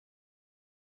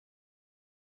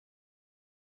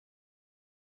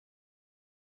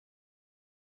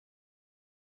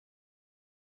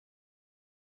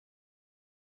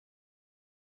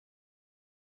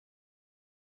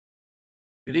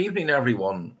Good evening,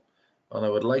 everyone, and I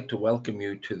would like to welcome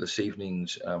you to this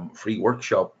evening's free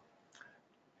workshop.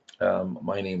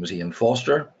 My name is Ian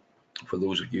Foster. For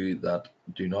those of you that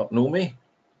do not know me,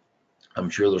 I'm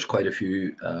sure there's quite a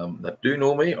few that do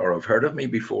know me or have heard of me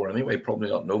before anyway, probably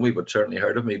not know me, but certainly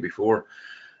heard of me before.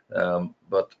 I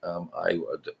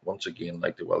would once again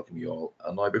like to welcome you all.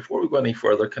 And now, before we go any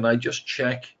further, can I just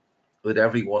check that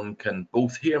everyone can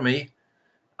both hear me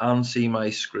and see my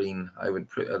screen? I would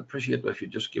appreciate if you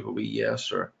just give a wee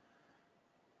yes or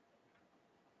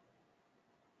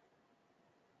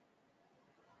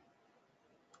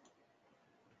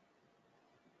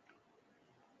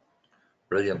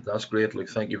brilliant. That's great. Look,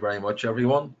 thank you very much,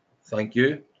 everyone. Thank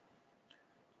you.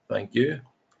 Thank you.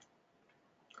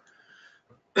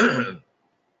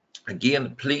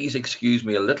 Again, please excuse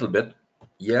me a little bit.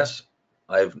 Yes,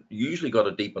 I've usually got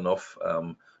a deep enough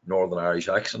Northern Irish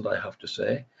accent, I have to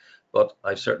say, but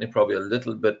I've certainly probably a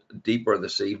little bit deeper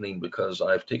this evening because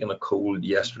I've taken a cold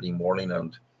yesterday morning,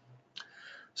 and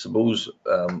suppose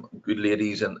good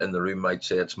ladies in the room might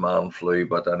say it's man flu,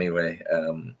 but anyway,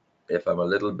 if I'm a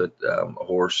little bit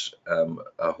hoarse,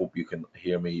 I hope you can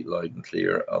hear me loud and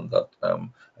clear, and that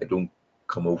I don't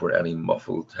come over any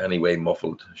way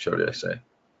muffled, shall I say.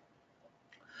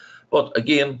 But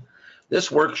again, this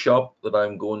workshop that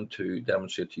I'm going to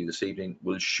demonstrate to you this evening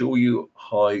will show you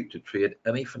how to trade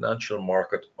any financial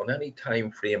market on any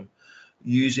time frame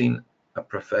using a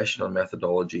professional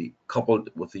methodology coupled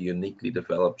with a uniquely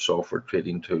developed software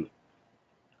trading tool.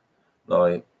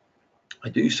 Now, I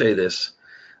do say this,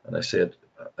 and I say it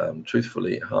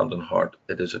truthfully, hand on heart,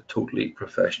 it is a totally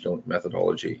professional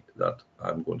methodology that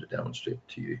I'm going to demonstrate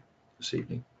to you this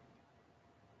evening.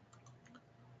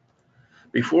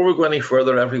 Before we go any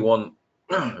further, everyone,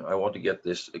 I want to get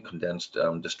this condensed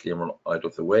disclaimer out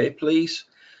of the way, please.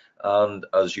 And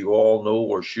as you all know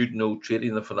or should know,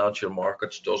 trading the financial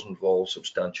markets does involve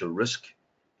substantial risk,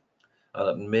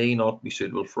 and it may not be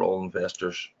suitable for all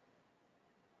investors.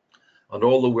 And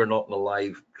although we're not in a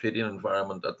live trading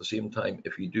environment, at the same time,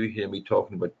 if you do hear me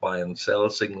talking about buy and sell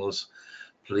signals,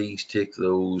 please take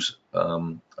those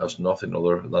as nothing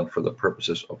other than for the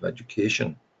purposes of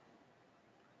education.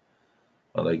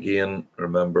 And again,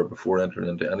 remember, before entering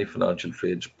into any financial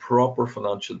trades, proper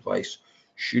financial advice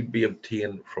should be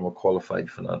obtained from a qualified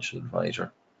financial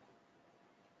advisor.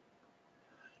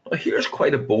 Now, here's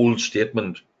quite a bold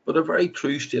statement, but a very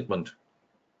true statement.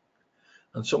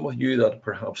 And some of you that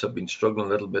perhaps have been struggling a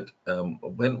little bit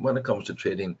when it comes to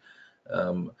trading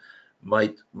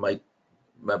might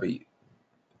maybe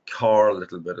car a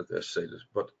little bit at this,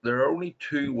 but there are only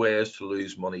two ways to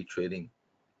lose money trading.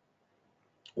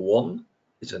 One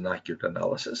is an accurate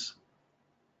analysis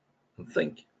and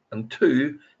think, and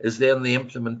two is then the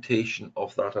implementation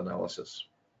of that analysis.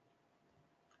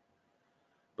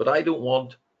 But I don't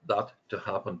want that to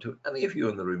happen to any of you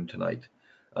in the room tonight.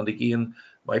 And again,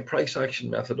 my price action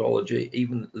methodology,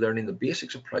 even learning the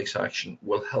basics of price action,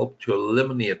 will help to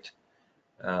eliminate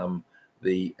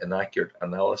the inaccurate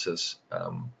analysis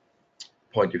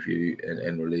point of view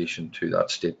in relation to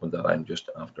that statement that I'm just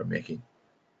after making.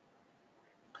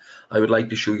 I would like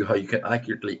to show you how you can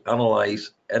accurately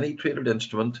analyze any traded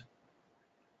instrument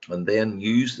and then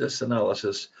use this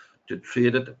analysis to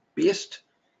trade it based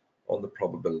on the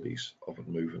probabilities of it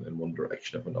moving in one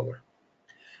direction or another.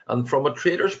 And from a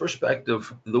trader's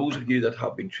perspective, those of you that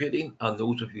have been trading and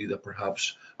those of you that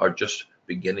perhaps are just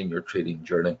beginning your trading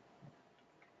journey,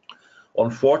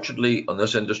 unfortunately, in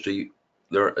this industry,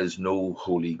 there is no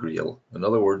holy grail. In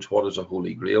other words, what is a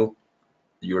holy grail?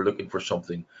 You're looking for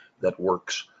something that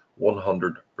works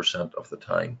 100% of the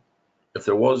time. If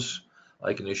there was,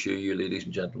 I can assure you, ladies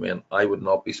and gentlemen, I would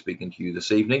not be speaking to you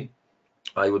this evening.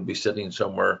 I would be sitting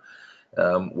somewhere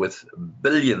with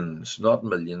billions, not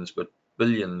millions, but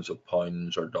billions of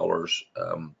pounds or dollars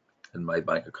in my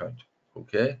bank account.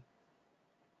 Okay,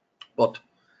 but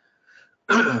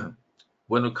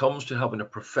when it comes to having a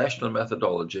professional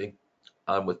methodology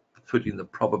and with putting the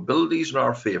probabilities in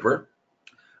our favor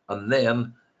and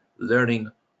then learning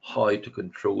how to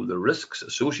control the risks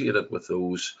associated with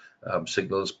those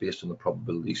signals based on the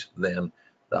probabilities, then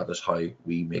that is how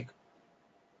we make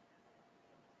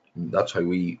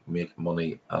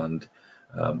money and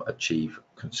achieve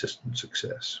consistent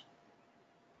success.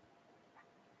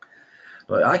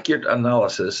 Now, accurate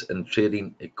analysis in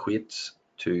trading equates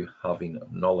to having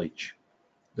knowledge.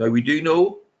 Now, we do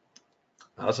know,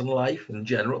 as in life in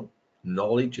general,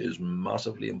 knowledge is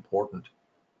massively important.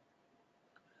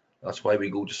 That's why we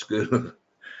go to school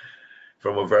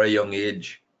from a very young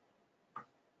age,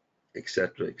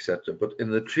 etc., etc. But in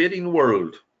the trading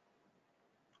world,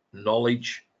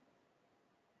 knowledge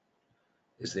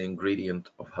is the ingredient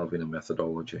of having a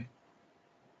methodology.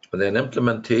 And then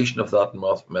implementation of that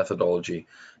methodology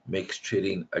makes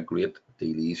trading a great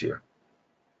deal easier.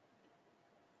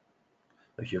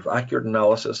 If you have accurate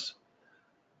analysis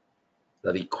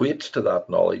that equates to that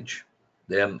knowledge,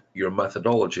 then your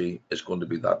methodology is going to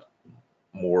be that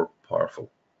more powerful.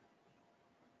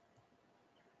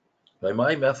 Now,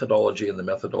 my methodology and the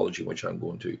methodology which I'm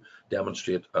going to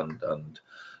demonstrate and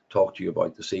talk to you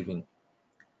about this evening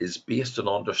is based on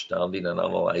understanding and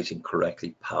analysing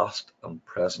correctly past and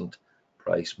present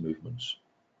price movements.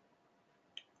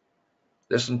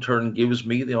 This in turn gives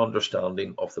me the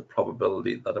understanding of the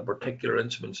probability that a particular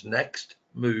instrument's next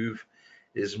move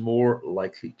is more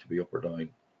likely to be up or down.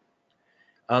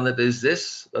 And it is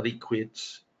this that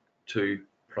equates to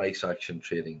price action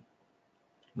trading.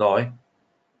 Now,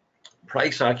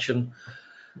 price action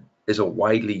is a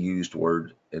widely used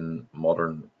word in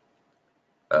modern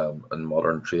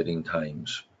trading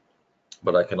times.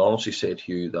 But I can honestly say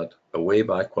to you that way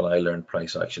back when I learned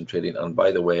price action trading, and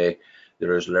by the way,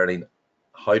 there is learning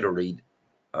how to read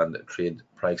and trade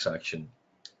price action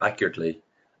accurately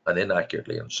and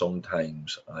inaccurately, and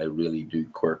sometimes I really do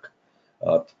quirk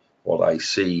at what I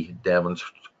see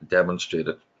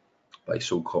demonstrated by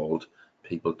so-called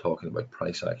people talking about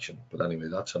price action. But anyway,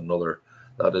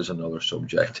 that is another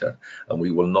subject, and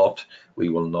we will not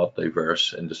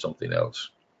diverse into something else.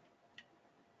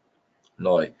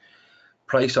 Now,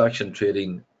 price action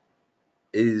trading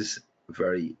is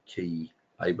very key,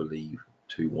 I believe,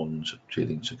 to one's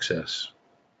trading success.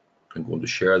 I'm going to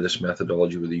share this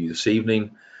methodology with you this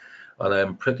evening, and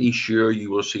I'm pretty sure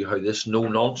you will see how this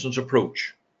no-nonsense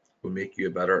approach will make you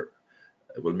better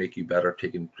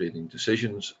taking trading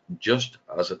decisions, just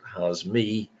as it has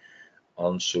me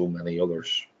and so many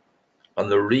others.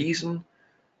 And the reason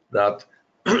that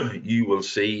you will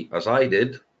see, as I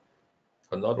did,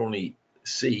 and not only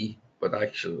see but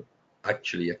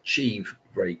actually achieve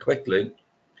very quickly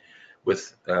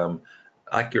with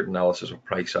accurate analysis of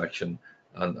price action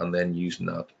and then using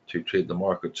that to trade the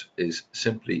markets, is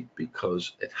simply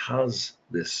because it has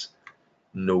this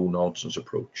no-nonsense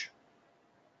approach.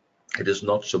 It is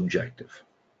not subjective.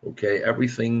 Okay,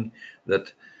 everything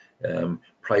that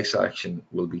price action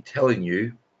will be telling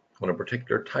you on a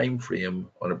particular time frame,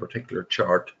 on a particular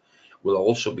chart, will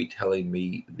also be telling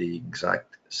me the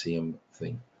exact same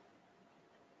thing.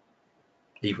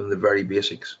 Even the very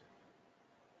basics.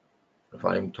 If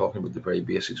I'm talking about the very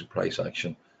basics of price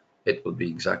action, it will be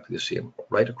exactly the same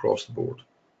right across the board.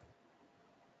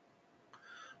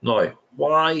 Now,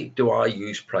 why do I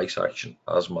use price action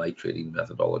as my trading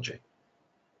methodology?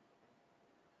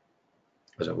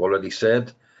 As I've already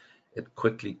said, it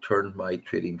quickly turned my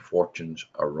trading fortunes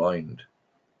around.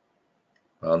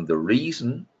 And the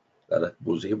reason that it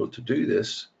was able to do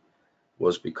this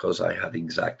was because I had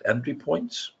exact entry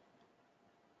points,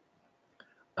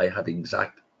 I had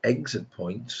exact exit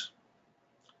points,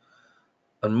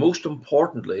 and most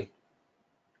importantly,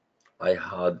 I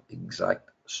had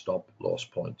exact stop loss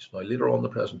points. Now, later on in the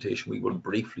presentation, we will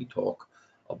briefly talk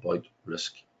about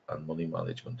risk and money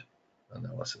management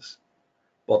analysis.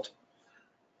 But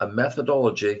a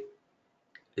methodology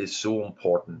is so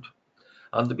important.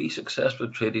 And to be successful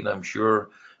at trading, I'm sure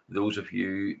those of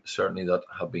you certainly that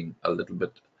have been a little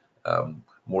bit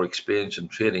more experienced in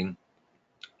trading,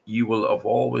 you will have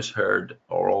always heard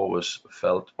or always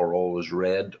felt or always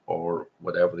read, or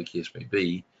whatever the case may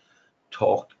be,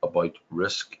 talked about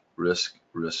risk, risk,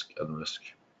 risk, and risk.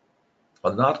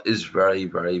 And that is very,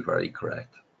 very, very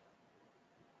correct.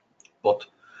 But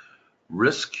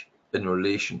risk in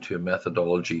relation to a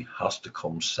methodology has to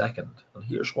come second. And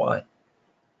here's why.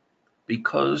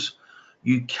 Because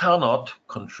you cannot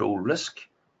control risk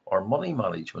or money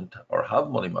management or have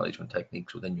money management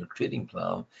techniques within your trading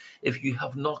plan if you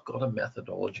have not got a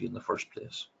methodology in the first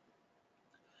place.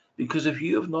 Because if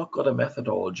you have not got a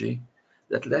methodology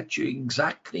that lets you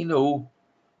exactly know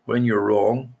when you're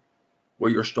wrong,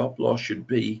 where your stop loss should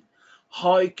be,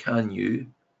 how can you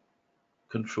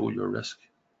control your risk?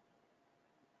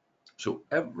 So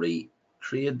every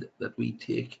trade that we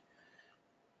take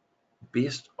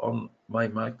based on my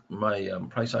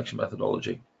price action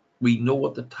methodology, we know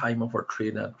at the time of our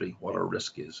trade entry what our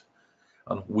risk is.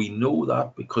 And we know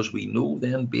that because we know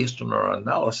then, based on our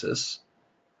analysis,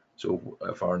 so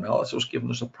if our analysis is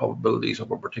giving us the probabilities of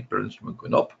a particular instrument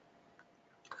going up,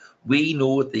 we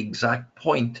know at the exact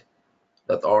point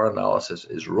that our analysis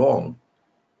is wrong,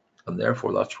 and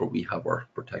therefore that's where we have our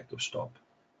protective stop.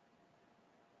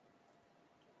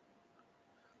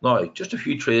 Now, just a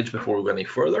few trades before we go any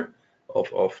further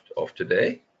of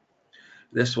today.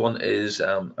 This one is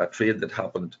a trade that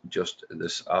happened just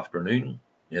this afternoon.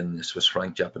 in the Swiss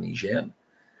franc Japanese yen.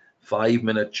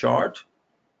 5-minute chart.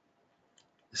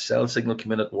 The sell signal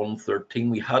came in at 113.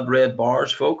 We had red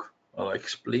bars, folk. I'll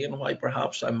explain why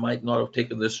perhaps I might not have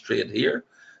taken this trade here.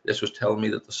 This was telling me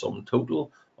that the sum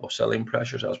total of selling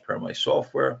pressures as per my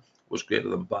software was greater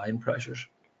than buying pressures.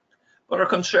 But our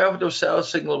conservative sell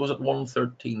signal was at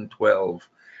 113.12.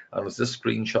 And as this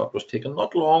screenshot was taken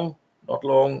not long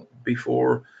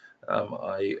before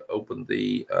I opened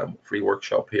the free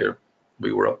workshop here,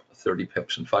 we were up 30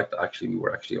 pips. In fact, actually, we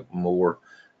were actually up more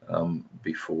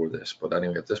before this. But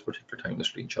anyway, at this particular time in the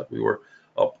screenshot, we were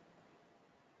up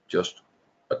just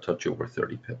a touch over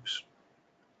 30 pips.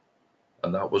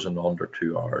 And that was in under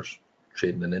 2 hours,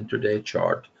 trading an intraday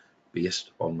chart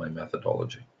based on my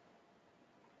methodology.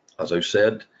 As I've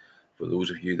said, for those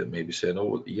of you that may be saying,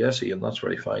 oh, yes, Ian, that's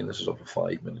very fine. This is of a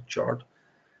 5-minute chart.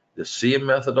 The same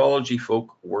methodology,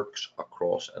 folk, works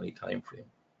across any time frame.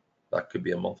 That could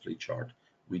be a monthly chart.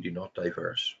 We do not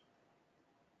diverse.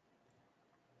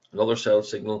 Another sell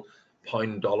signal,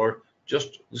 pound dollar,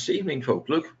 just this evening, folk.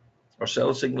 Look, our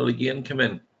sell signal again came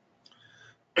in.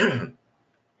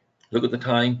 Look at the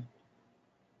time.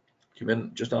 Came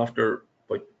in just after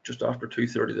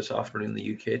 2:30 this afternoon,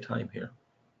 the UK time here.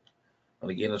 And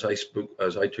again, as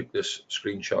I took this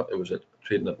screenshot, it was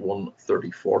trading at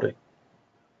 130.40.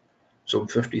 Some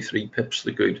 53 pips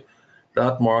the good.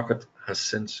 That market has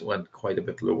since went quite a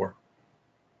bit lower.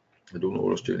 I don't know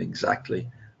what it's doing exactly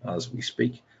as we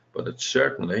speak, but it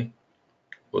certainly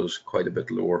was quite a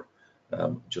bit lower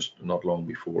just not long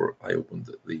before I opened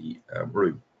the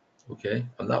room. Okay,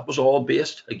 and that was all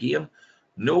based, again,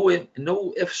 no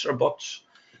ifs or buts,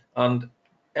 and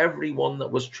everyone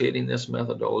that was trading this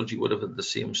methodology would have had the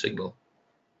same signal.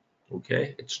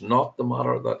 Okay, it's not the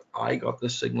matter that I got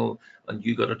this signal and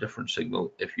you got a different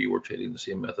signal if you were trading the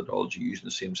same methodology using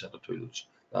the same set of tools.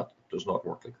 That does not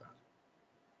work like that.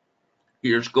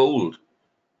 Here's gold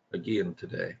again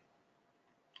today.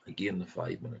 Again, the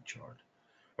 5-minute chart.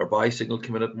 Our buy signal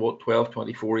came in at what,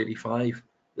 12.24.85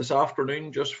 this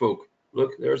afternoon, just folk.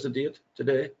 Look, there's the date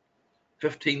today,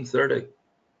 15:30.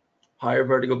 Higher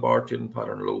vertical bar trading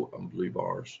pattern low and blue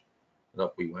bars. And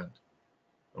up we went.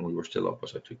 And we were still up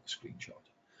as I took the screenshot.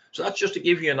 So that's just to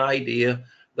give you an idea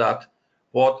that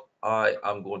what I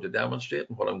am going to demonstrate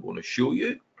and what I'm going to show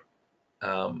you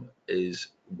is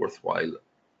worthwhile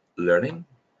learning,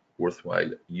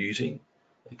 worthwhile using,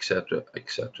 etc.,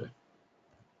 etc.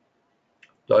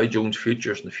 Dow Jones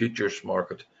futures and the futures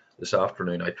market this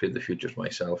afternoon. I trade the futures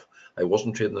myself. I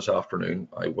wasn't trading this afternoon.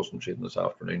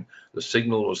 The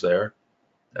signal was there.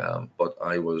 But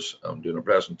I was doing a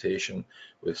presentation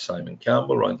with Simon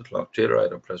Campbell, Round the Clock Trader. I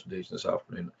had a presentation this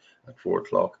afternoon at 4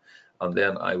 o'clock, and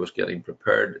then I was getting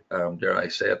prepared, dare I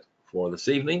say it, for this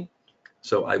evening.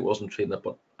 So I wasn't trading it,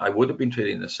 but I would have been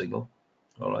trading this signal.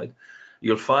 All right.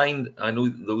 You'll find, I know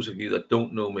those of you that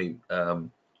don't know me,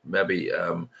 maybe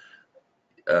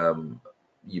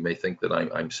you may think that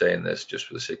I'm saying this just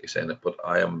for the sake of saying it, but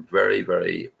I am very,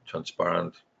 very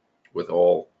transparent with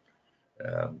all.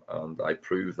 And I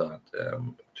prove that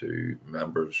to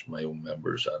members, my own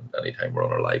members, and anytime we're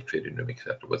on our live trading room,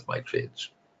 etc., with my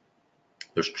trades.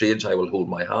 There's trades I will hold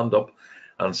my hand up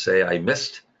and say I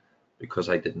missed because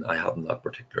I hadn't that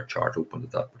particular chart open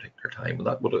at that particular time, and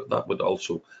that would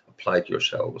also apply to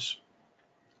yourselves.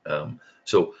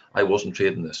 So I wasn't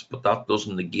trading this, but that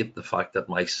doesn't negate the fact that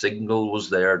my signal was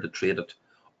there to trade it,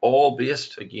 all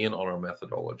based again on our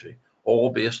methodology,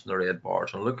 all based on the red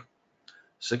bars. And look,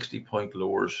 60 points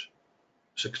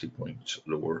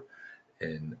lower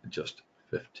in just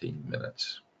 15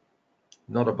 minutes.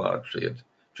 Not a bad trade.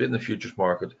 Trading the futures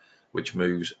market, which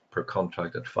moves per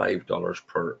contract at $5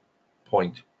 per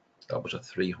point. That was a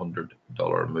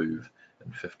 $300 move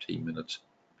in 15 minutes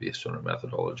based on our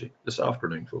methodology. This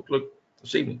afternoon, folks, look,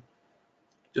 this evening,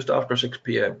 just after 6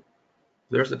 p.m.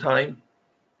 There's the time.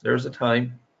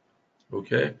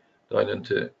 Okay, down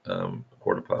into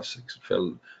 6:15. It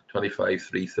fell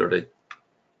 25.330.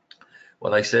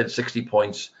 When I said 60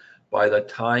 points, by the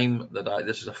time that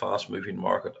this is a fast moving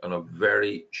market on a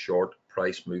very short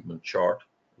price movement chart,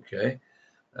 okay,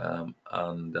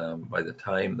 by the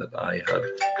time that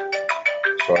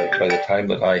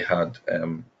I had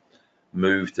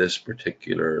moved this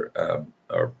particular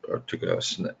or took a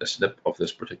snip of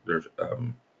this particular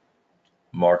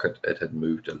market, it had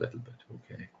moved a little bit.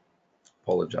 Okay,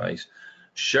 apologize.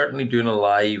 Certainly doing a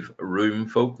live room,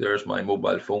 folk. There's my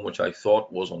mobile phone, which I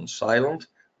thought was on silent,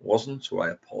 wasn't, so I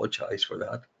apologize for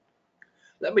that.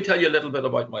 Let me tell you a little bit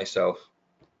about myself.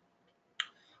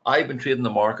 I've been trading the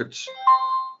markets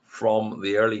from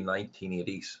the early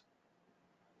 1980s.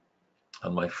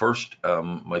 And my first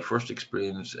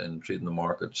experience in trading the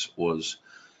markets was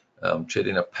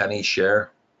trading a penny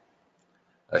share,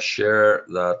 a share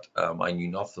that I knew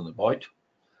nothing about.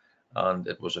 And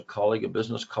it was a colleague, a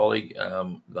business colleague,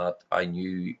 that I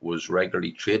knew was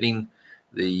regularly trading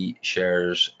the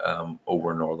shares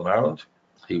over in Northern Ireland.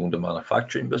 He owned a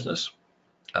manufacturing business,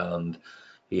 and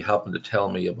he happened to tell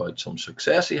me about some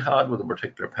success he had with a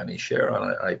particular penny share.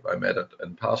 And I made it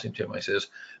in passing to him. I says,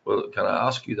 well, can I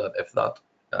ask you that if that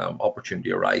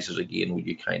opportunity arises again, would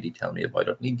you kindly tell me about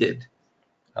it? And he did.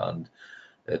 And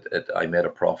I made a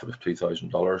profit of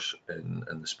 $2,000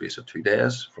 in the space of 2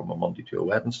 days, from a Monday to a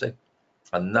Wednesday.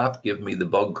 And that gave me the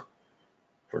bug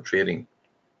for trading.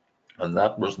 And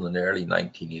that was in the early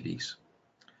 1980s.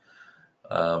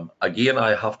 Again,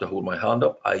 I have to hold my hand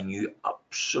up. I knew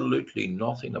absolutely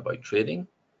nothing about trading.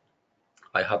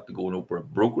 I had to go and open a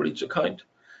brokerage account,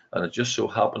 and it just so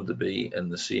happened to be in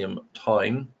the same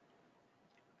town,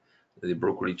 the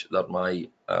brokerage that my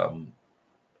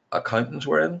accountants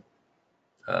were in,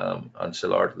 and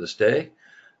still are to this day.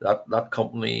 That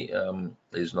company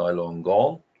is now long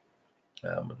gone.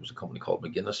 It was a company called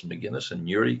McGuinness & McGuinness in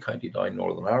Newry, County Down,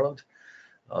 Northern Ireland.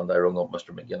 And I rung up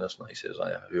Mr. McGuinness, and I says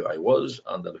who I was,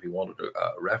 and that if he wanted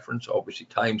a reference, obviously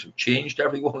times have changed,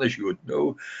 everyone, as you would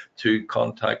know, to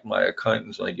contact my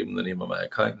accountants. And I gave him the name of my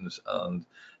accountants, and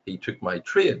he took my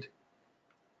trade.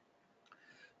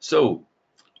 So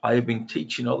I have been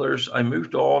teaching others. I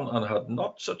moved on and had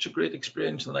not such a great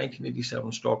experience in the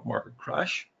 1987 stock market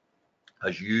crash,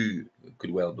 as you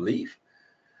could well believe.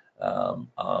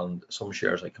 And some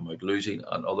shares I come out losing,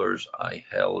 and others I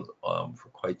held for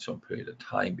quite some period of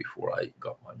time before I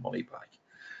got my money back.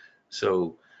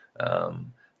 So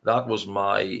that was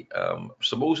my,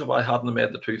 suppose if I hadn't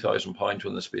made the £2,000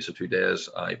 in the space of 2 days,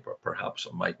 I perhaps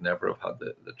might never have had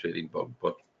the trading bug,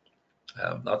 but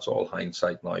that's all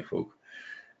hindsight now, folk.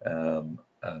 And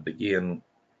again,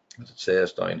 as it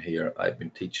says down here, I've been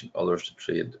teaching others to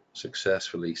trade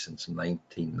successfully since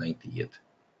 1998.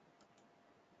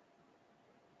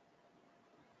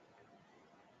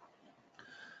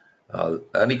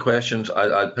 Any questions?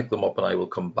 I'll pick them up and I will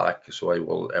come back. So I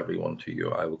will, everyone, to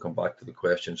you. I will come back to the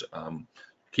questions.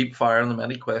 Keep firing them.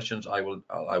 Any questions? I will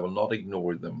not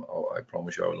ignore them. Oh, I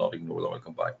promise you, I will not ignore them. I'll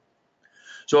come back.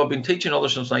 So I've been teaching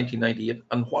others since 1998.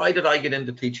 And why did I get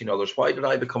into teaching others? Why did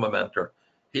I become a mentor?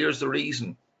 Here's the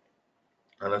reason.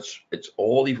 And it's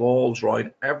all evolves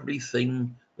around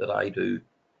everything that I do.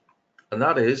 And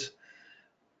that is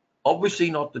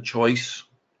obviously not the choice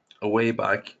way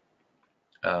back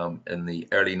in the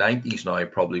early 90s now,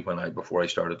 probably before I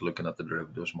started looking at the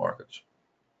derivatives markets.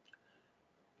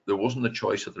 There wasn't the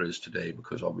choice that there is today,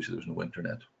 because obviously there's no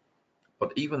internet.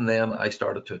 But even then, I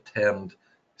started to attend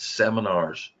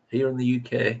seminars here in the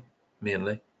UK,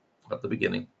 mainly at the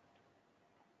beginning,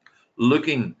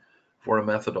 looking for a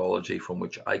methodology from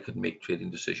which I could make trading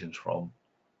decisions from.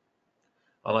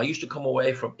 And I used to come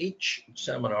away from each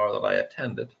seminar that I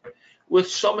attended with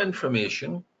some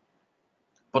information,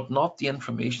 but not the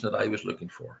information that I was looking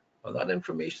for. And that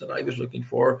information that I was looking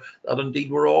for, that indeed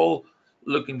we're all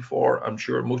looking for, I'm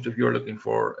sure most of you are looking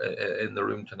for in the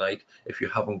room tonight, if you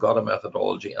haven't got a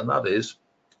methodology, and that is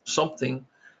something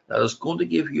that is going to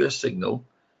give you a signal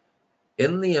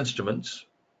in the instruments,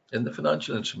 in the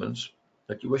financial instruments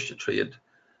that you wish to trade,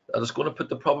 that is going to put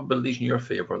the probabilities in your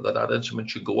favor that that instrument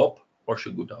should go up or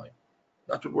should go down.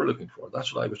 That's what we're looking for.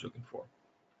 That's what I was looking for.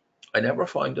 I never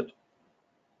found it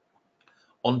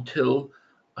until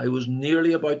I was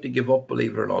nearly about to give up,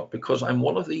 believe it or not, because I'm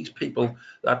one of these people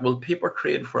that will paper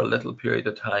trade for a little period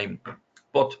of time,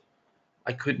 but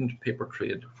I couldn't paper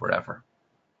trade forever.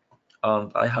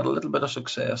 And I had a little bit of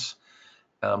success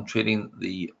trading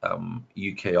the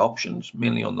UK options,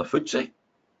 mainly on the FTSE.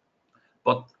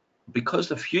 But because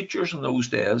the futures in those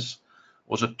days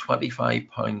was at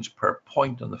 £25 per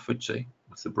point on the FTSE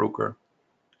with the broker,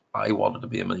 I wanted to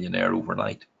be a millionaire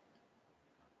overnight.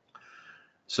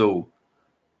 So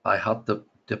I had to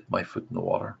dip my foot in the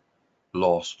water,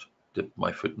 lost, dipped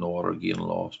my foot in the water again,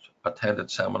 lost, attended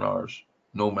seminars,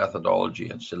 no methodology,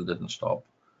 and still didn't stop.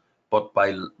 But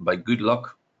by good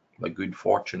luck, by good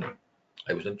fortune,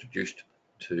 I was introduced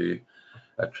to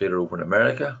a trader over in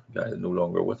America, a guy no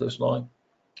longer with us now,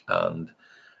 and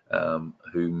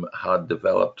whom had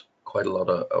developed quite a lot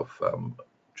of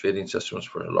trading systems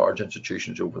for large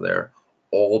institutions over there,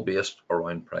 all based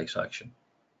around price action.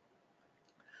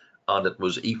 And it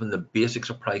was even the basics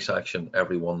of price action,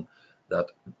 everyone, that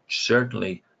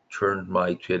certainly turned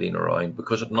my trading around,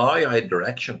 because now I had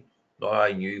direction. Now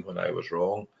I knew when I was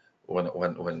wrong,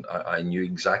 when I knew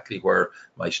exactly where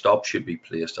my stop should be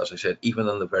placed, as I said, even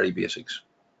in the very basics.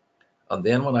 And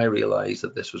then when I realized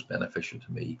that this was beneficial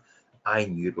to me, I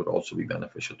knew it would also be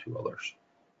beneficial to others.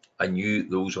 I knew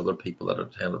those other people that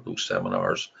attended those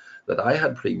seminars that I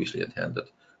had previously attended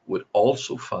would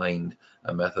also find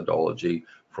a methodology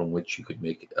from which you could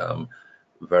make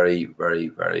very, very,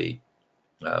 very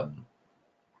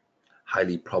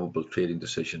highly probable trading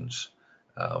decisions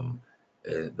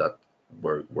that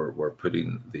were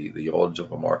putting the odds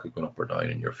of a market going up or down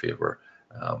in your favor,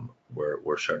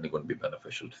 were certainly going to be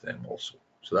beneficial to them also.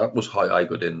 So that was how I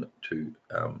got into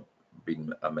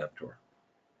being a mentor.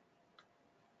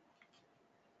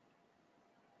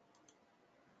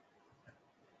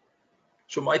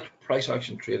 So my price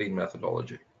action trading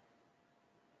methodology.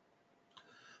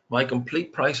 My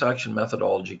complete price action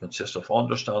methodology consists of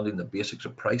understanding the basics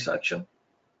of price action,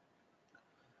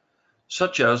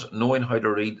 such as knowing how to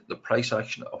read the price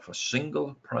action of a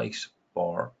single price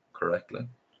bar correctly,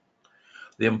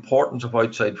 the importance of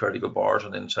outside vertical bars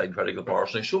and inside vertical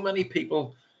bars. Now, so many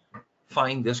people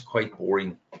find this quite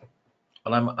boring,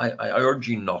 and I urge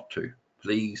you not to,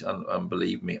 please, and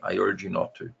believe me, I urge you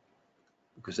not to,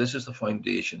 because this is the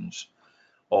foundations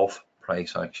of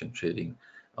price action trading,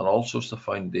 and also it's the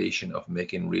foundation of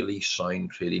making really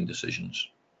sound trading decisions.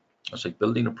 It's like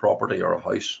building a property or a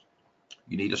house.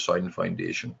 You need a sound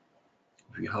foundation.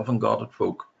 If you haven't got it,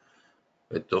 folk,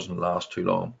 it doesn't last too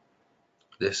long.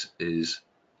 This is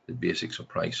the basics of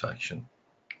price action,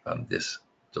 and this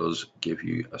does give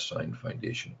you a sound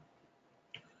foundation.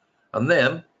 And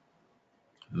then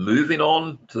moving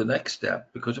on to the next step,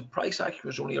 because if price action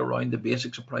was only around the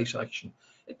basics of price action,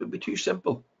 it would be too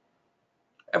simple.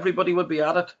 Everybody would be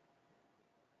at it,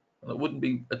 and it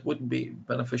wouldn't be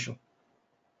beneficial.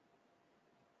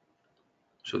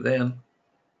 So then,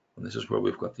 and this is where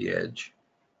we've got the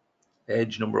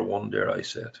edge number one, dare I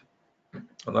say it,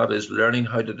 and that is learning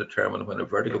how to determine when a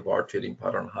vertical bar trading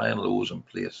pattern high and low is in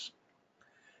place.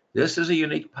 This is a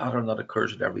unique pattern that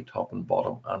occurs at every top and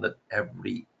bottom and at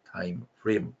every time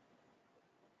frame.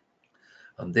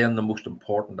 And then the most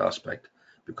important aspect,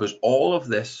 because all of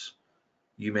this,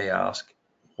 you may ask,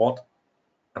 what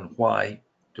and why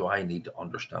do I need to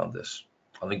understand this?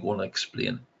 And I'm going to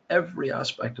explain every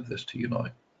aspect of this to you now.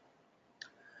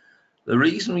 The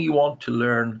reason you want to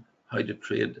learn how to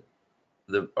trade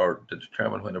or to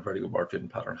determine when a vertical bar trading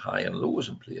pattern high and low is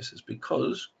in place is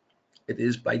because it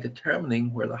is by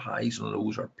determining where the highs and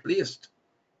lows are placed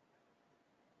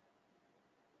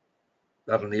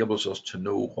that enables us to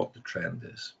know what the trend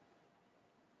is.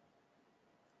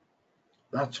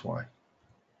 That's why.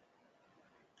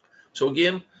 So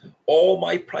again, all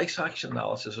my price action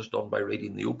analysis is done by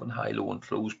reading the open, high, low, and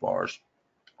close bars,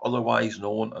 otherwise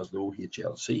known as the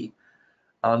OHLC.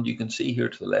 And you can see here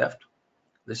to the left,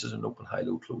 this is an open, high,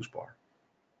 low, close bar.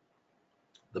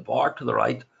 The bar to the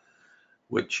right,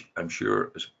 which I'm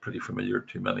sure is pretty familiar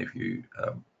to many of you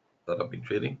that have been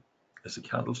trading, is the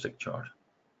candlestick chart.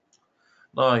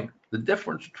 Now, the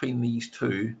difference between these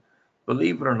two,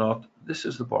 believe it or not, this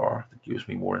is the bar that gives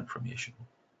me more information.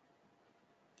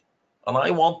 And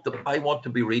I want to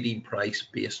be reading price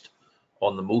based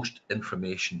on the most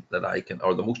information that I can,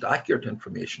 or the most accurate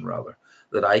information rather,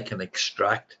 that I can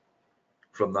extract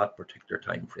from that particular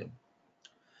time frame.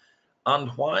 And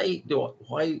why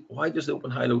does the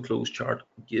open, high, low, close chart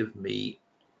give me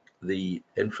the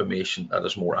information that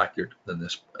is more accurate than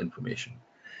this information?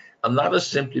 And that is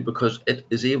simply because it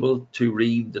is able to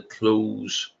read the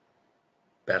close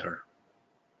better.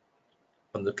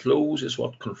 And the close is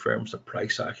what confirms the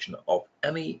price action of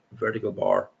any vertical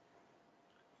bar.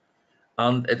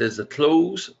 And it is the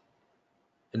close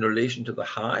in relation to the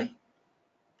high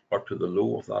or to the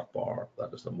low of that bar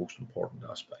that is the most important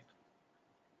aspect.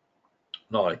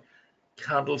 Now,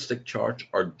 candlestick charts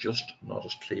are just not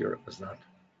as clear as that.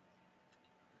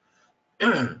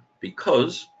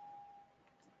 Because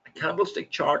a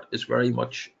candlestick chart is very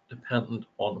much dependent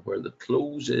on where the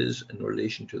close is in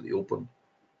relation to the open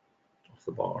of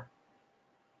the bar.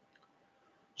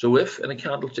 So if in a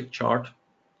candlestick chart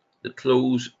the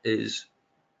close is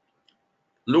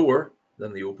lower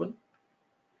than the open,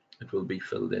 it will be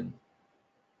filled in.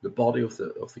 The body of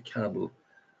the candle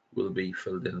will be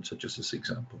filled in, such as this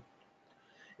example.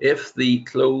 If the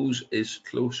close is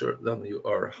closer than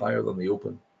or higher than the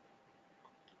open,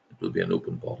 it will be an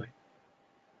open body.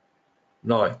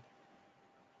 Now,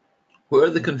 where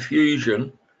the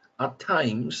confusion at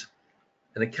times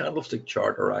in a candlestick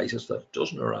chart arises that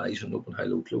doesn't arise in an open, high,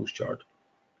 low, close chart,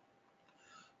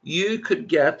 you could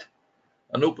get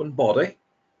an open body,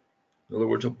 in other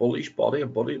words, a bullish body,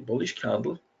 bullish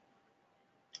candle,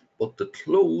 but the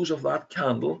close of that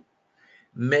candle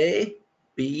may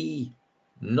be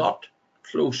not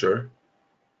closer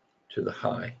to the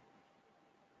high.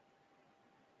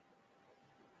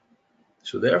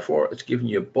 So therefore, it's giving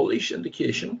you a bullish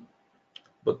indication,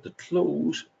 but the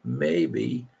close may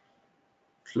be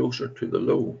closer to the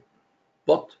low,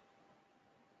 but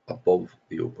above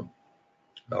the open.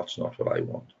 That's not what I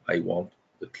want. I want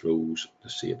the close to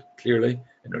see it clearly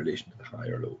in relation to the high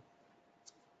or low.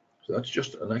 So that's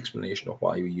just an explanation of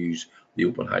why we use the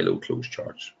open, high, low, close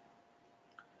charts.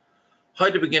 How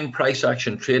to begin price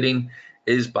action trading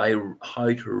is by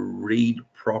how to read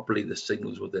properly the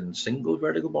signals within single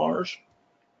vertical bars,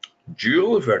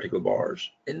 dual vertical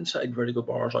bars, inside vertical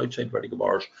bars, outside vertical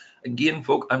bars. Again,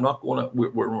 folk, we're not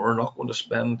going to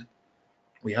spend,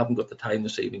 we haven't got the time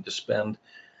this evening to spend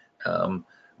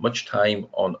much time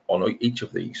on each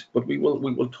of these, but we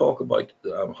will talk about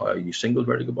how I use single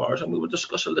vertical bars, and we will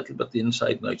discuss a little bit the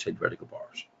inside and outside vertical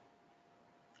bars.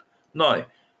 Now,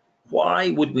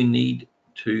 why would we need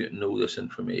to know this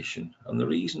information? And the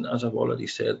reason, as I've already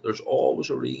said, there's always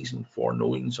a reason for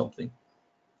knowing something.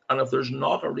 And if there's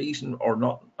not a reason or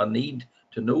not a need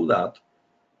to know that,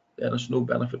 then it's no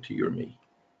benefit to you or me.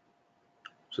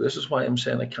 So this is why I'm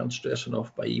saying I can't stress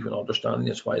enough by even understanding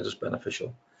this why it is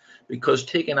beneficial. Because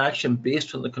taking action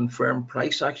based on the confirmed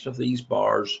price action of these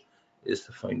bars is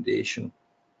the foundation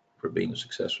for being a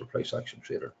successful price action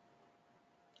trader.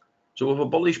 So we have a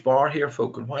bullish bar here,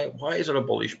 folks, and why is it a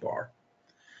bullish bar?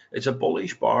 It's a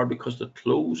bullish bar because the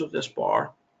close of this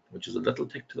bar, which is a little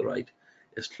tick to the right,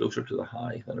 is closer to the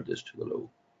high than it is to the low.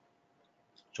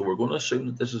 So we're going to assume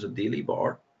that this is a daily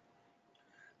bar.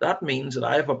 That means that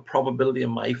I have a probability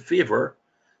in my favor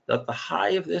that the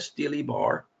high of this daily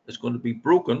bar is going to be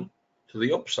broken to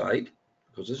the upside,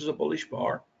 because this is a bullish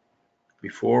bar,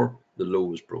 before the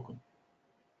low is broken.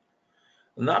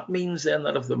 And that means then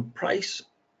that if the price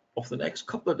of the next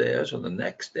couple of days or the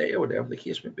next day or whatever the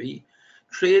case may be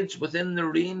trades within the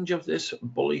range of this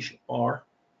bullish bar,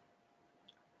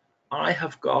 I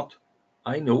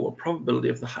know a probability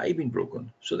of the high being broken.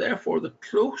 So therefore, the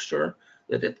closer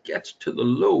that it gets to the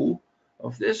low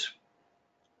of this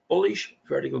bullish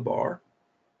vertical bar,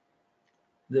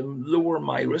 the lower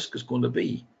my risk is going to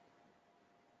be.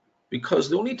 Because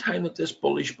the only time that this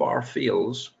bullish bar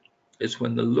fails is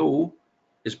when the low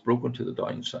is broken to the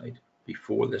downside,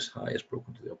 before this high is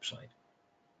broken to the upside.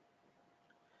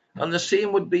 And the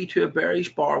same would be to a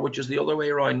bearish bar, which is the other way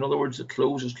around. In other words, the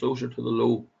close is closer to the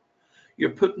low. You're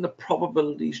putting the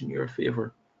probabilities in your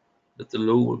favor that the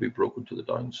low will be broken to the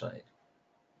downside.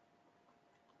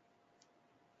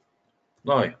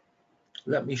 Now,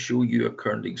 let me show you a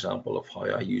current example of how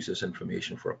I use this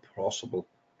information for a possible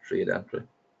trade entry.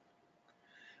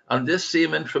 And this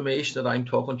same information that I'm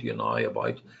talking to you now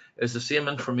about is the same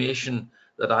information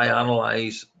that I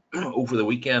analyze over the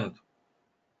weekend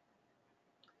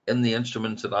in the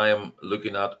instruments that I am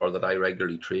looking at or that I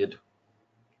regularly trade.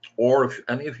 Or if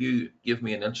any of you give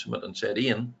me an instrument and said,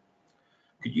 Ian,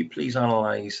 could you please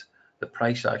analyze the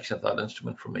price action of that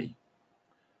instrument for me?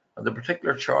 And the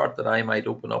particular chart that I might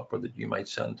open up or that you might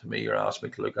send to me or ask me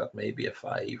to look at, maybe a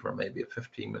 5 or maybe a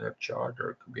 15-minute chart,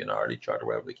 or it could be an hourly chart, or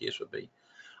whatever the case would be,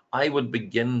 I would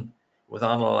begin with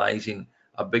analyzing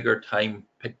a bigger time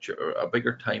picture or a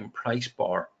bigger time price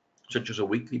bar, such as a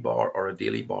weekly bar or a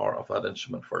daily bar of that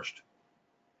instrument first.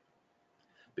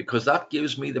 Because that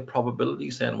gives me the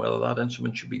probabilities then whether that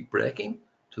instrument should be breaking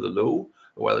to the low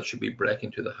or whether it should be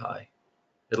breaking to the high.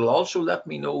 It'll also let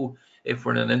me know if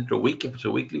we're in an intra-week, if it's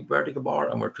a weekly vertical bar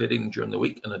and we're trading during the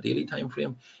week in a daily time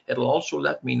frame. It'll also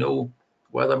let me know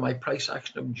whether my price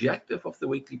action objective of the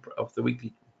weekly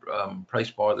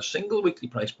price bar, the single weekly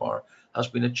price bar, has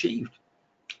been achieved.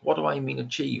 What do I mean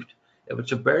achieved? If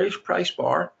it's a bearish price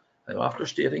bar, I'm after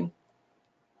stating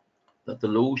that the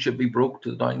low should be broke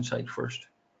to the downside first.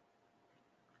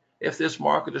 If this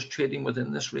market is trading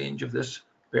within this range of this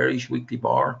bearish weekly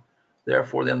bar,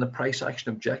 therefore then the price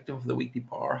action objective of the weekly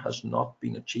bar has not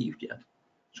been achieved yet.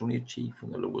 It's only achieved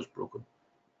when the low is broken,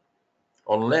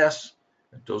 unless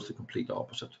it does the complete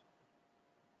opposite.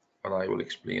 And I will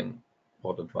explain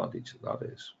what advantage that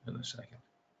is in a second.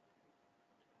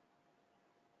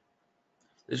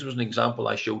 This was an example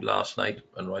I showed last night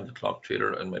on Round the Clock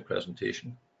Trader in my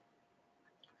presentation.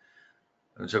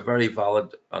 And it's a very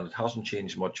valid, and it hasn't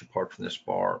changed much apart from this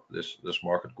bar, this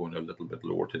market going a little bit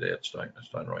lower today. It's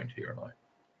down around here now.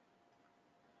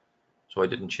 So I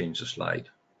didn't change the slide,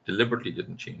 deliberately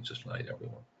didn't change the slide,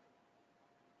 everyone.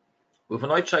 With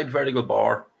an outside vertical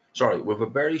bar, with a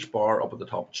bearish bar up at the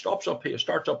top, it stops up here,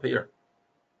 starts up here.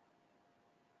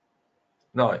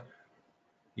 Now,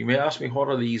 you may ask me, what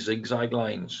are these zigzag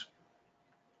lines?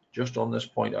 Just on this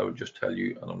point, I would just tell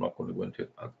you, and I'm not going to go into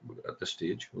it at this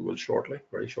stage, we will shortly,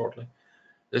 very shortly.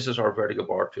 This is our vertical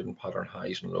bar trading pattern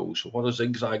highs and lows. So what a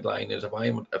zigzag line is, if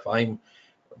I'm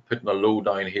putting a low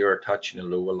down here, attaching a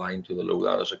low, aligned to the low.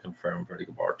 That is a confirmed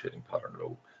vertical bar trading pattern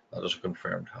low. That is a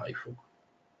confirmed high, folk.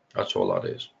 That's all that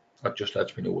is. That just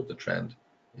lets me know what the trend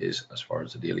is as far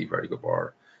as the daily vertical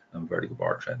bar and vertical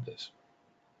bar trend is.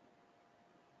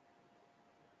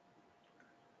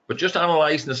 But just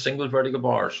analyzing the single vertical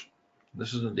bars.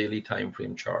 This is a daily time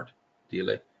frame chart.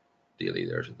 Daily,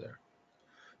 there's it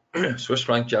there. Swiss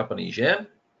franc, Japanese yen.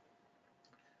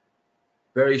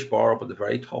 Bearish bar up at the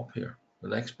very top here. The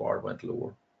next bar went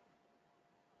lower.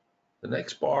 The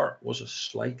next bar was a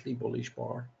slightly bullish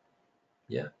bar.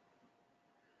 Yeah.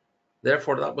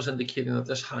 Therefore, that was indicating that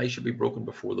this high should be broken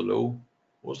before the low.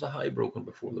 Was the high broken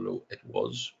before the low? It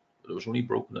was, but it was only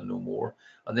broken and no more.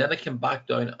 And then it came back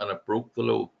down and it broke the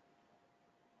low.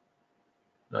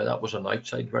 Now that was an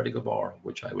outside vertical bar,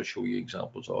 which I will show you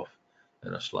examples of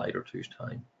in a slide or two's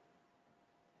time.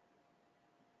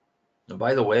 And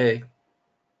by the way,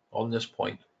 on this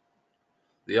point,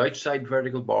 the outside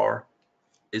vertical bar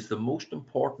is the most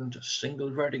important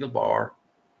single vertical bar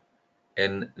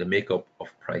in the makeup of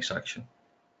price action.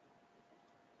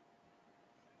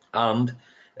 And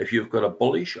if you've got a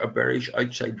bullish or bearish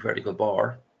outside vertical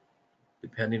bar,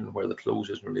 depending on where the close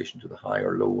is in relation to the high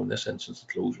or low, in this instance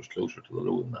the close was closer to the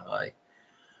low than the high,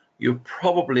 you're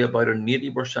probably about an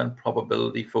 80%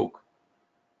 probability, folk,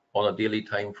 on a daily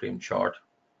time frame chart,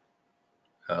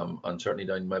 and certainly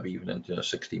down maybe even into a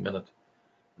 60-minute,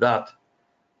 that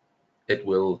it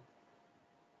will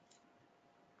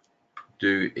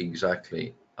do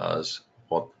exactly as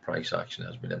what the price action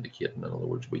has been indicating, in other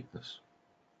words, weakness.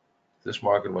 This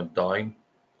market went down.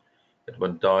 It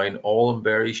went down all in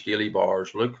bearish daily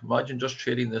bars. Look, imagine just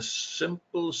trading this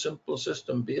simple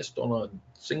system based on a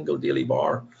single daily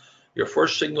bar. Your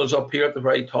first signal is up here at the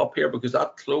very top here, because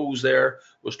that close there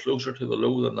was closer to the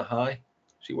low than the high.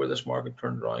 See where this market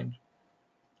turned around?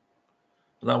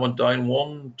 And that went down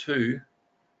 1, 2.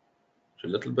 So a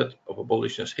little bit of a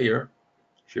bullishness here.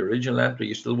 It's your original entry.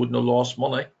 You still wouldn't have lost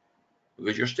money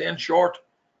because you're staying short.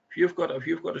 If you've got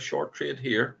a short trade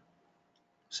here,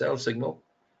 sell signal,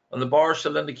 and the bar is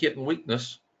still indicating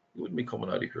weakness, you wouldn't be coming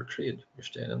out of your trade. You're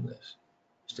staying in this,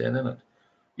 staying in it.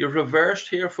 You've reversed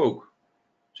here, folk.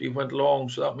 So you went long,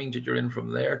 so that means that you're in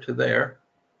from there to there.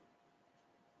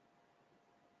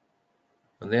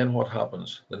 And then what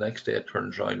happens? The next day it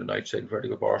turns around an outside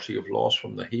vertical bar, so you've lost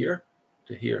from the here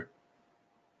to here.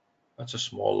 That's a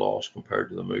small loss compared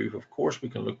to the move. Of course, we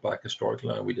can look back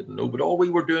historically and we didn't know, but all we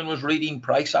were doing was reading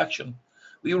price action.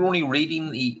 We were only reading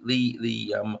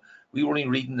we were only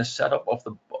reading the setup of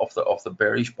the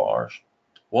bearish bars.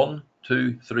 1,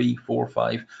 2, 3, 4,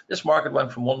 5. This market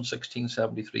went from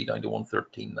 116.73 down to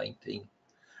 113.19.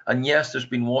 And yes, there's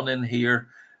been one in here,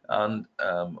 and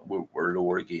we're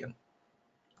lower again,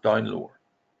 down lower.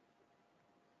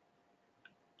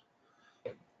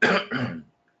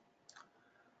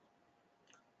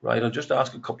 Right, I'll just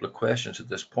ask a couple of questions at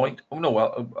this point. Oh no,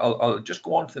 I'll just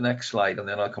go on to the next slide and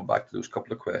then I'll come back to those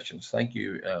couple of questions. Thank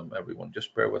you, everyone.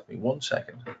 Just bear with me 1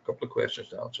 second. A couple of questions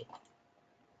to answer.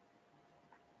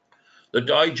 The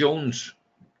Dow Jones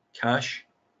cash,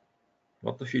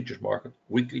 not the futures market,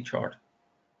 weekly chart.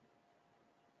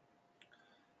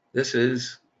 This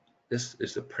is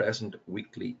the present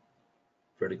weekly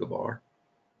vertical bar.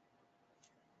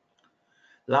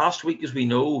 Last week, as we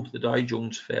know, the Dow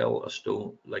Jones fell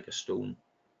like a stone,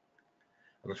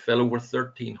 and it fell over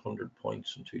 1,300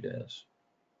 points in 2 days.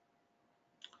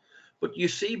 But you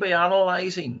see, by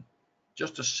analyzing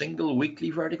just a single weekly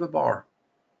vertical bar,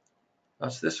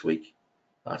 that's this week,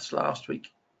 that's last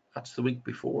week, that's the week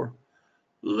before.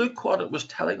 Look what it was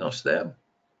telling us then.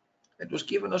 It was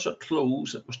giving us a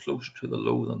close that was closer to the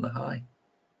low than the high.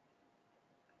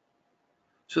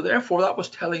 So therefore, that was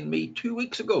telling me 2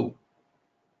 weeks ago,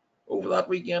 over that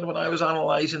weekend when I was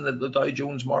analyzing the Dow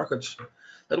Jones markets,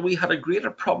 that we had a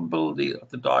greater probability that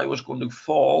the Dow was going to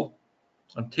fall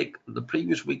and take the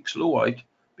previous week's low out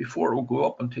before it will go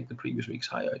up and take the previous week's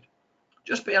high out,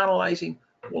 just by analyzing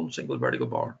one single vertical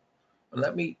bar. And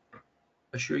let me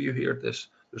assure you here, there's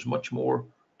much more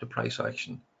to price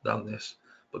action than this,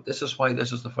 but this is why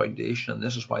this is the foundation, and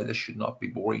this is why this should not be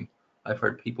boring. I've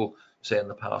heard people say in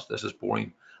the past, this is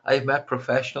boring. I've met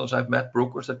professionals, I've met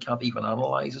brokers that can't even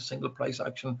analyze a single price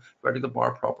action vertical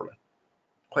bar properly.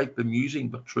 Quite bemusing,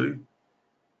 but true.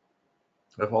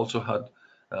 I've also had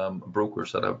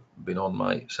brokers that have been on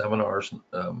my seminars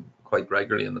quite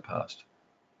regularly in the past.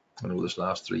 I know this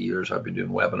last 3 years I've been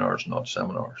doing webinars, not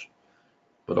seminars.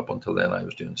 But up until then, I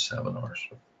was doing seminars.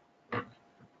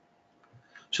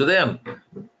 So then,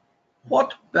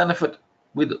 what benefit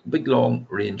with a big long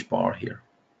range bar here?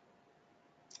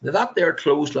 Now that there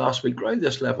closed last week around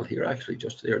this level here, actually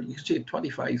just there. You can see it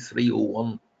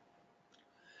 25,301.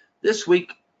 This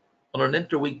week, on an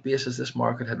interweek basis, this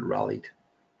market had rallied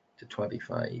to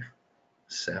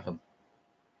 25.7.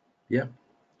 Yeah.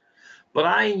 But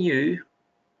I knew,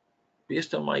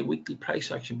 based on my weekly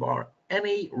price action bar,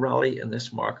 any rally in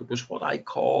this market was what I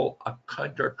call a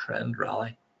counter trend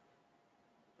rally.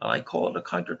 And I call it a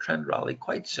counter trend rally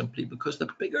quite simply because the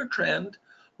bigger trend,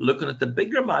 looking at the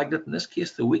bigger magnet, in this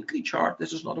case the weekly chart,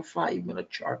 this is not a 5-minute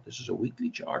chart, this is a weekly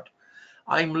chart.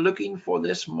 I'm looking for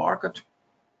this market,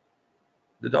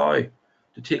 the Dow,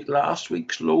 to take last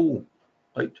week's low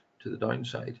out to the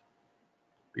downside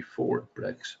before it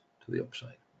breaks to the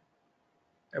upside.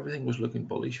 Everything was looking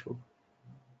bullish, folks.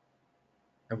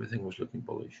 Everything was looking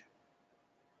bullish.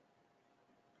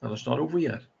 And it's not over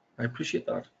yet. I appreciate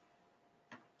that.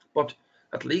 But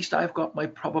at least I've got my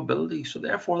probability. So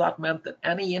therefore that meant that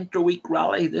any interweek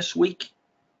rally this week,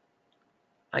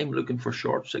 I'm looking for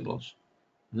short signals.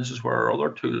 And this is where our other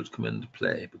tools come into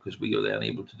play, because we are then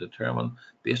able to determine,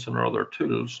 based on our other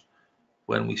tools,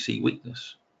 when we see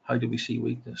weakness. How do we see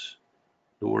weakness?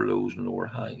 Lower lows and lower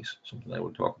highs, something I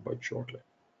will talk about shortly.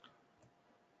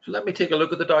 So let me take a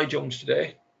look at the Dow Jones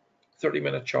today,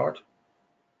 30-minute chart.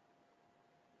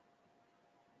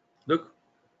 Look,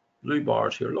 blue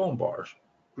bars here, long bars,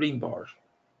 green bars.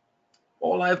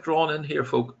 All I've drawn in here,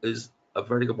 folk, is a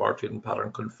vertical bar trading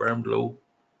pattern, confirmed low.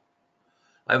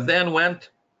 I've then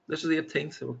went, this is the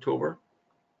 18th of October.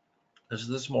 This is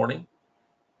this morning.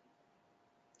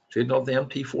 Trading off the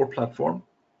MT4 platform.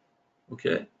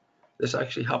 Okay. This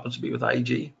actually happens to be with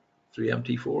IG through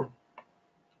MT4.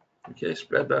 Okay,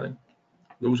 spread betting.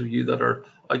 Those of you that are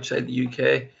outside the UK,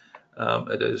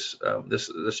 it is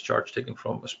this chart's taken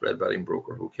from a spread betting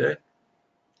broker. Okay.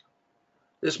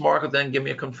 This market then gave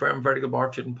me a confirmed vertical bar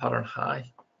trading pattern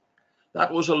high.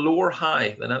 That was a lower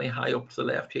high than any high up to the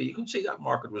left here. You can see that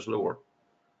market was lower.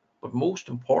 But most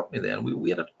importantly then, we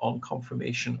waited on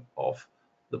confirmation of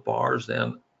the bars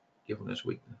then giving us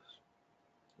weakness.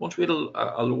 Once we had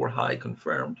a lower high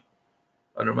confirmed,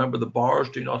 and remember the bars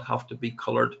do not have to be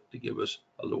colored to give us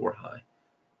a lower high.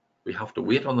 We have to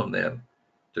wait on them then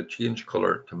to change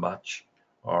color to match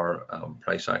our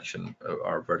price action,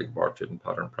 our vertical bar trading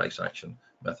pattern price action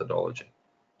methodology.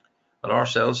 And our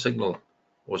sell signal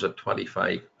was at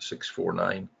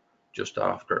 25,649 just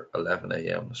after 11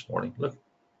 a.m. this morning. Look,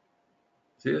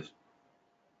 see this?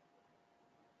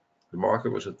 The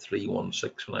market was at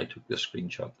 316 when I took this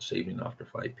screenshot this evening after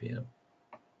 5 p.m.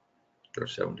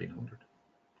 There's 1700.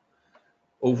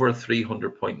 Over a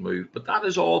 300-point move, but that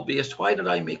is all based. Why did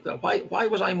I make that? Why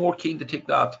was I more keen to take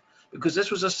that? Because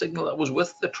this was a signal that was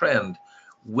with the trend,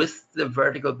 with the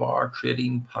vertical bar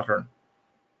trading pattern,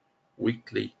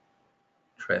 weekly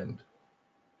trend.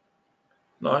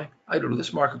 Now, I don't know,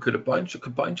 this market could have bounced, it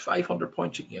could bounce 500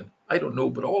 points again. I don't know,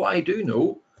 but all I do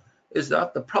know is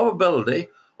that the probability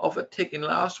of it taking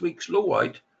last week's low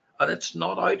out, and it's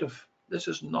not out of, this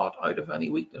is not out of any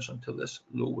weakness until this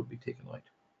low would be taken out.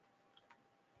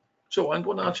 So I'm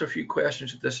going to answer a few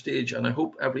questions at this stage, and I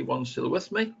hope everyone's still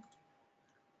with me.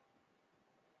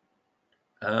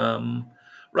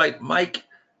 Right, Mike,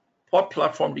 what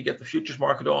platform do you get the futures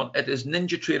market on? It is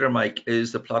NinjaTrader, Mike,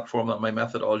 is the platform that my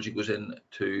methodology goes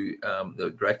into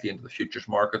directly into the futures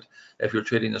market. If you're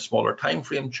trading the smaller time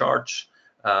frame charts,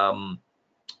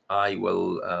 I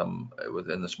will,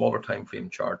 within the smaller time frame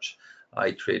charts,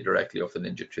 I trade directly off the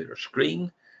NinjaTrader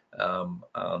screen.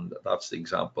 And that's the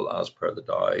example as per the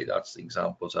Dow. That's the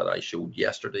examples that I showed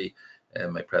yesterday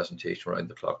in my presentation around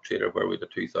the clock trader, where we had a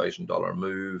 $2,000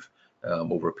 move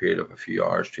over a period of a few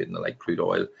hours, trading the like crude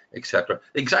oil, etc.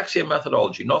 The exact same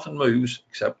methodology, nothing moves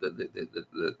except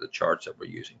the charts that we're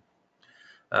using.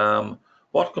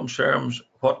 What confirms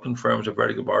a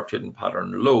vertical bar trading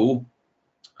pattern low?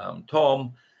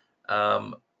 Tom,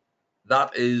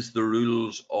 that is the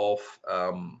rules of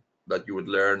that you would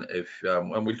learn if,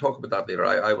 and we'll talk about that later.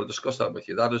 I will discuss that with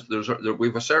you. That is, we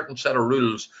have a certain set of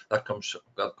rules that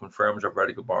confirms a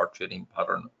vertical bar trading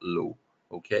pattern low,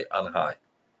 okay, and high,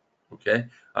 okay,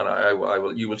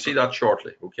 and you will see that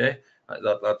shortly, okay.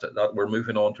 That we're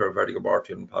moving on to our vertical bar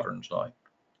trading patterns now.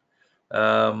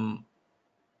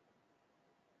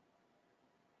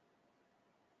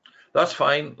 That's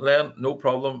fine, Len, no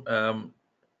problem.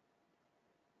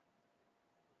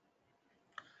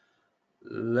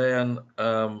 Len,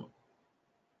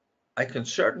 I can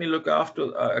certainly look at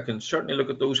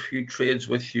those few trades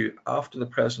with you after the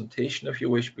presentation if you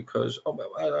wish, because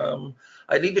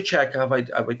I need to check, have I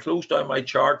closed down my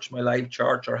charts, my live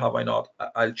charts, or have I not?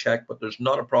 I'll check, but there's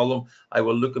not a problem. I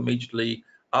will look immediately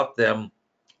at them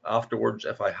afterwards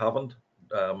if I haven't.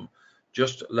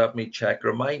 Just let me check.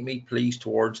 Remind me, please,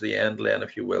 towards the end, Len,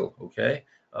 if you will. Okay,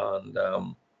 and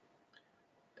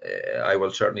I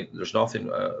will certainly. There's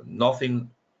nothing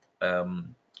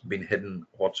been hidden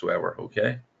whatsoever.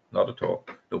 Okay, not at all.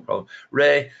 No problem.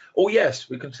 Ray. Oh yes,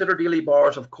 we consider daily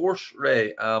bars, of course,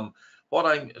 Ray. What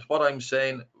I'm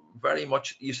saying, very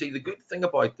much. You see, the good thing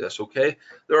about this, okay,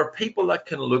 there are people that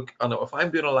can look. And if I'm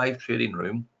doing a live trading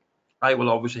room, I will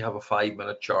obviously have a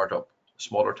 5-minute chart up,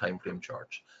 smaller time frame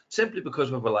charts, simply because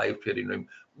we have a live trading room.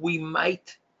 We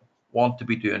might want to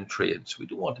be doing trades. We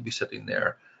don't want to be sitting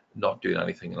there not doing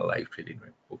anything in a live trading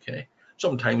room. Okay.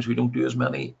 Sometimes we don't do as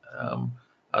many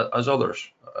as others.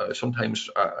 Sometimes,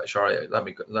 sorry, let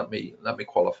me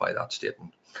qualify that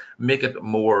statement. Make it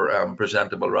more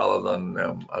presentable rather than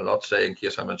I'll not say in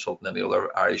case I'm insulting any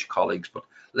other Irish colleagues, but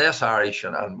less Irish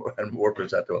and more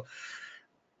presentable.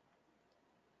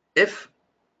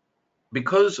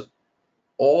 Because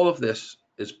all of this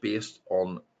is based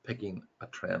on picking a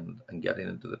trend and getting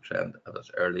into the trend at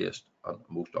its earliest and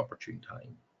most opportune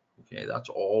time. Okay, that's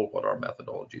all what our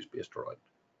methodology is based around,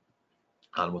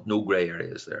 and with no gray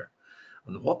areas there.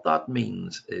 And what that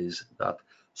means is that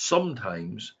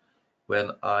sometimes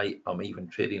when I am even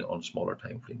trading on smaller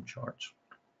time frame charts,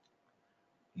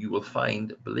 you will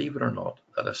find, believe it or not,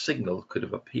 that a signal could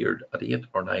have appeared at 8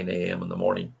 or 9 a.m. in the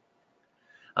morning.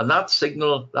 And that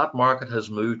signal, that market has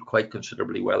moved quite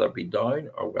considerably, whether it be down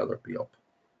or whether it be up.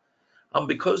 And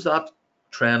because that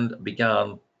trend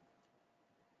began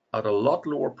at a lot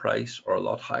lower price or a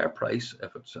lot higher price,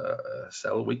 if it's a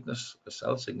sell weakness, a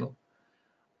sell signal,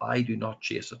 I do not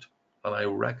chase it. And I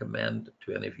recommend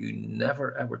to any of you,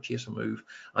 never ever chase a move.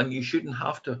 And you shouldn't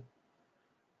have to.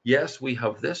 Yes, we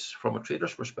have this from a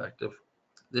trader's perspective,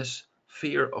 this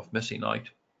fear of missing out.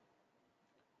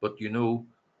 But you know,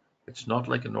 it's not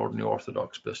like an ordinary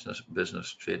orthodox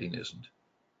business trading isn't,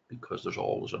 because there's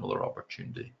always another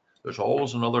opportunity. There's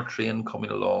always another train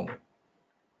coming along.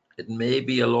 It may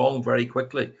be along very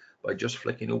quickly by just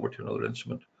flicking over to another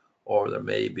instrument, or there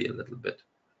may be a little bit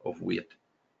of wait,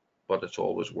 but it's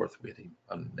always worth waiting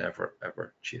and never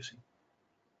ever chasing.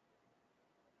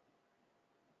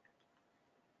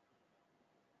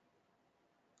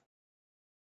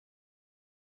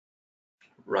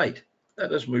 Right,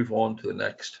 let us move on to the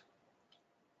next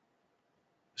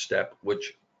step,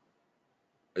 which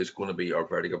is going to be our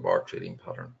vertical bar trading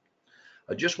pattern.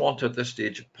 I just want to at this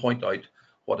stage point out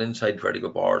what inside vertical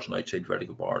bars and outside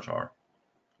vertical bars are.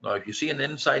 Now, if you see an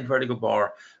inside vertical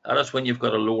bar, that is when you've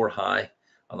got a lower high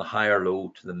and a higher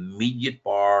low to the immediate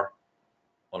bar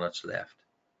on its left.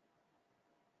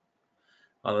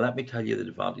 And let me tell you the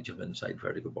advantage of inside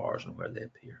vertical bars and where they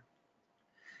appear.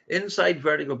 Inside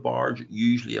vertical bars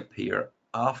usually appear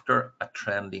after a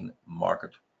trending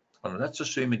market. And let's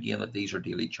assume again that these are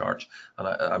daily charts. And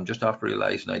I'm just after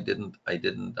realizing I didn't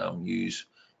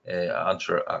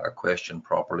answer a question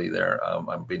properly there.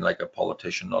 I'm being like a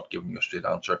politician, not giving you a straight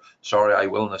answer. Sorry, I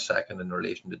will in a second in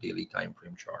relation to daily time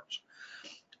frame charts.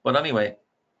 But anyway,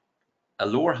 a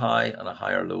lower high and a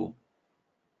higher low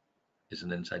is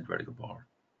an inside vertical bar.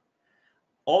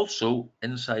 Also,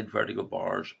 inside vertical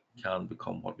bars can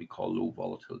become what we call low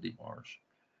volatility bars.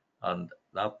 And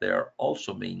that there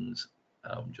also means,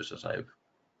 just as I've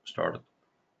started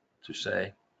to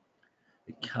say,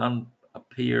 it can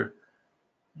appear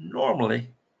normally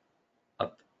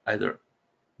at either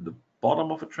the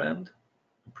bottom of a trend,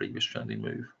 a previous trending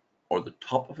move, or the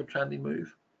top of a trending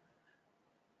move,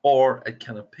 or it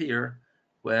can appear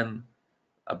when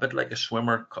a bit like a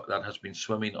swimmer that has been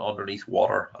swimming underneath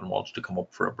water and wants to come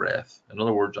up for a breath. In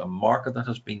other words, a market that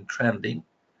has been trending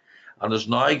and is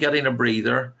now getting a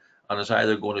breather and is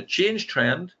either going to change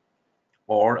trend,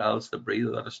 or else the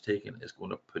breather that is taken is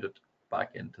going to put it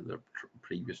back into the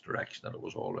previous direction that it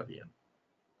was already in.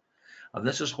 And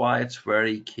this is why it's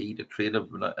very key to trade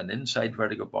an inside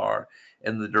vertical bar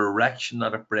in the direction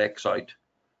that it breaks out.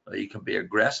 Now, you can be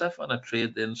aggressive and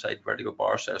trade the inside vertical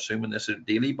bars, so assuming this is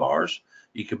daily bars.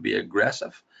 You can be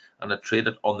aggressive and trade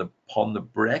it upon the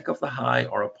break of the high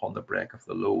or upon the break of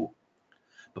the low.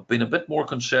 But being a bit more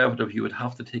conservative, you would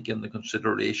have to take in the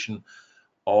consideration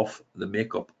of the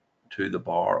makeup to the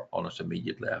bar on its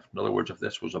immediate left. In other words, if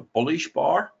this was a bullish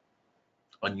bar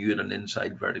and you had an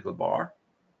inside vertical bar,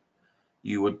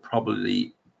 you would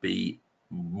probably be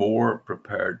more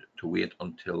prepared to wait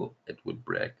until it would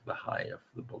break the high of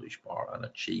the bullish bar and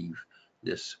achieve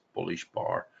this bullish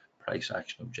bar price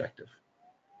action objective.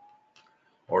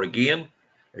 Or again,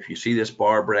 if you see this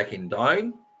bar breaking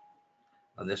down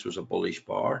and this was a bullish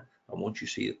bar, and once you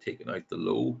see it taking out the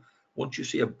low, once you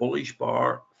see a bullish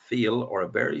bar fail or a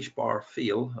bearish bar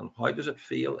fail, and how does it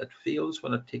fail? It fails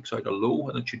when it takes out a low,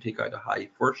 when it should take out a high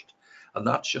first, And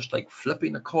that's just like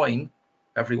flipping a coin,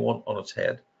 everyone on its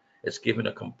head. It's giving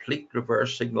a complete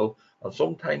reverse signal, and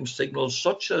sometimes signals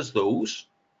such as those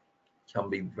can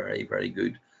be very, very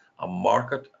good. A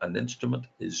market, an instrument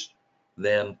is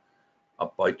then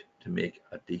about to make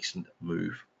a decent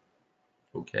move.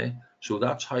 Okay, so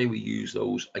that's how we use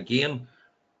those. Again,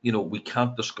 you know, we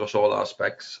can't discuss all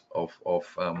aspects of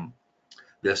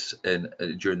this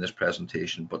during this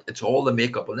presentation, but it's all the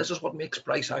makeup, and this is what makes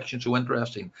price action so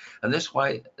interesting. And this is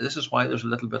why there's a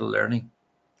little bit of learning.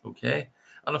 Okay,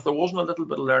 and if there wasn't a little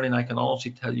bit of learning, I can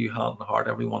honestly tell you, hand on heart,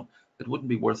 everyone, it wouldn't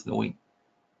be worth knowing.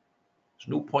 There's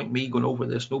no point me going over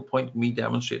this, no point me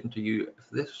demonstrating to you if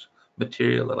this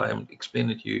material that I am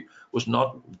explaining to you was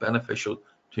not beneficial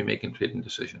to making trading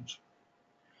decisions.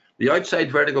 The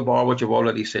outside vertical bar, which I've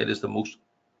already said is the most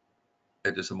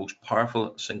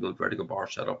powerful single vertical bar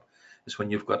setup, is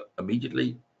when you've got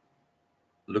immediately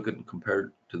looking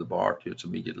compared to the bar to its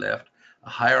immediate left, a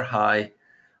higher high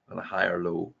and a higher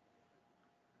low.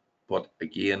 But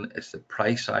again, it's the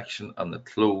price action and the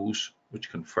close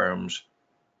which confirms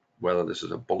whether this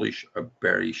is a bullish or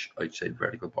bearish outside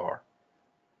vertical bar.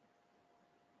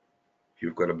 If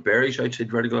you've got a bearish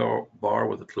outside vertical bar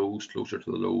with a close closer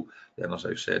to the low, then as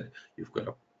I've said, you've got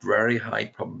a very high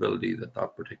probability that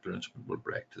that particular instrument will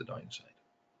break to the downside,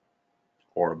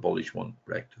 or a bullish one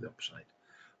break to the upside.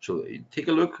 So take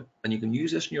a look, and you can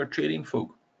use this in your trading,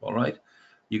 folk. All right,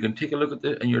 you can take a look at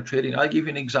it in your trading. I'll give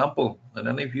you an example, and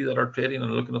any of you that are trading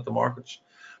and looking at the markets,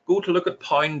 go to look at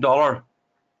pound dollar,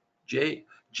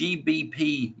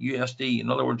 GBP USD, in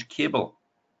other words, cable,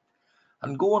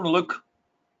 and go and look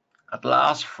at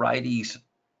last Friday's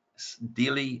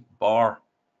daily bar,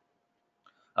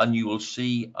 and you will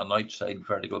see an outside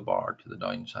vertical bar to the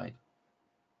downside.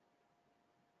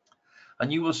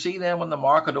 And you will see then when the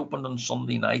market opened on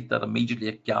Sunday night that immediately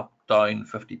it gapped down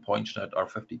 50 points now, or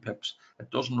 50 pips. It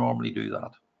doesn't normally do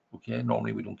that. Okay,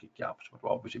 normally we don't get gaps, but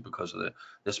obviously because of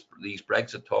these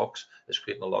Brexit talks, it's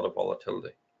creating a lot of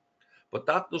volatility. But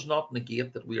that does not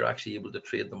negate that we are actually able to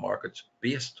trade the markets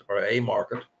based, or a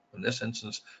market, in this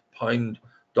instance, pound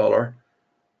dollar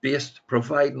based,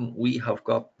 providing we have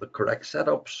got the correct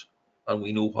setups and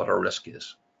we know what our risk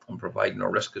is. And providing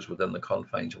our risk is within the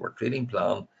confines of our trading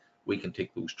plan, we can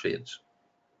take those trades.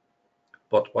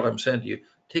 But what I'm saying to you,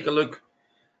 take a look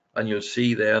and you'll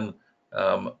see then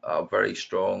a very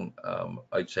strong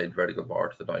outside vertical bar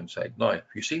to the downside. Now, if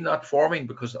you've seen that forming,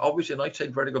 because obviously an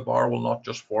outside vertical bar will not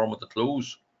just form at the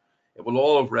close, it will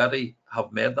already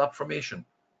have made that formation.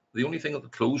 The only thing that the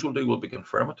close will do will be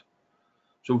confirm it.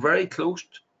 So very close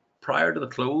prior to the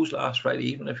close last Friday,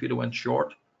 even if you'd have went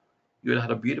short, you'd have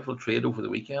had a beautiful trade over the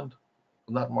weekend.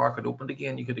 When that market opened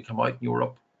again, you could have come out and you were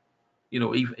up. You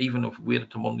know, even if we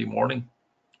waited till Monday morning,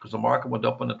 because the market went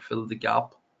up and it filled the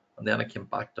gap, and then it came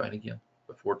back down again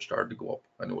before it started to go up.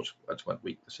 I know it's went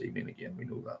weak this evening again, we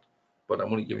know that. But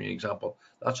I'm only giving you an example.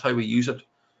 That's how we use it.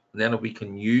 And then if we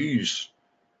can use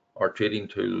our trading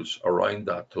tools around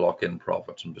that to lock in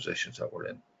profits and positions that we're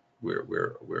in,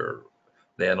 we're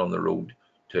then on the road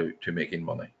to making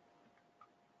money.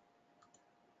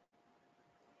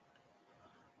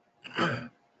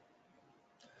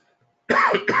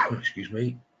 Excuse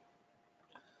me.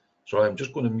 So I'm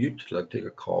just going to mute till I take a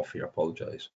cough here. I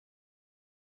apologize.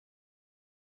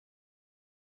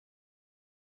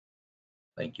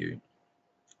 Thank you.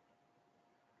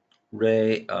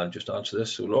 Ray, and just answer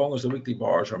this. So long as the weekly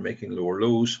bars are making lower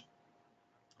lows,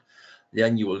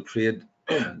 then you will trade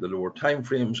the lower time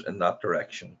frames in that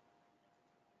direction.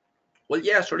 Well,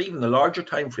 yes, or even the larger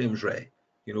time frames, Ray.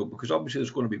 You know, because obviously there's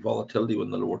going to be volatility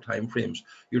in the lower time frames.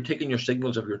 You're taking your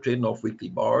signals, if you're trading off weekly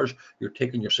bars, you're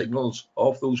taking your signals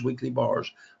off those weekly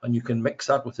bars, and you can mix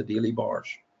that with the daily bars.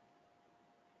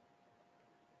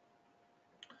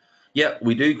 Yeah,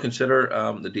 we do consider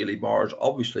the daily bars,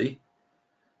 obviously.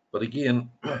 But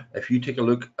again, if you take a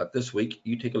look at this week,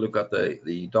 you take a look at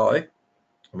the Dow.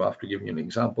 I'm after giving you an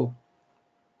example.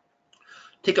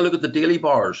 Take a look at the daily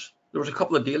bars. There was a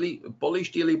couple of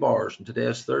bullish daily bars, and today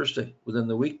is Thursday within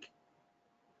the week.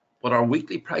 But our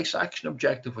weekly price action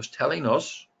objective was telling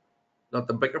us that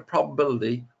the bigger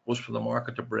probability was for the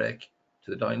market to break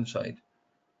to the downside.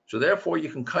 So therefore, you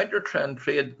can counter trend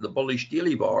trade the bullish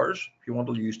daily bars if you want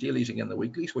to use dailies again, the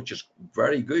weeklies, which is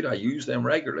very good. I use them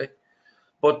regularly.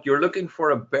 But you're looking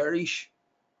for a bearish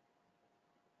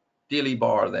daily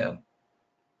bar then.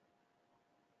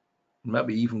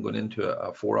 Maybe even going into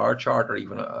a 4-hour chart or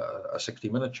even a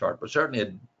 60-minute chart, but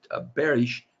certainly a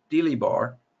bearish daily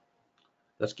bar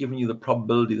that's giving you the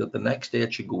probability that the next day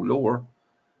it should go lower.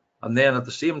 And then at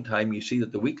the same time, you see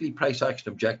that the weekly price action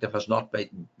objective has not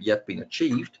yet been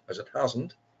achieved, as it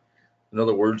hasn't. In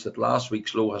other words, that last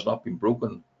week's low has not been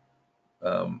broken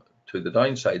to the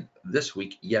downside this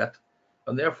week yet,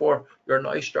 and therefore you're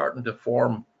now starting to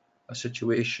form a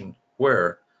situation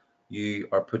where you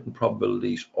are putting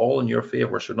probabilities all in your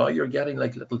favor. So now you're getting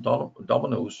like little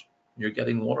dominoes. You're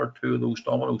getting one or two of those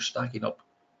dominoes stacking up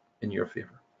in your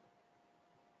favor.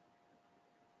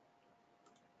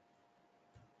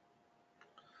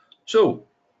 So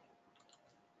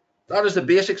that is the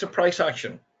basics of price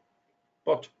action,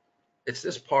 but it's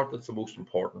this part that's the most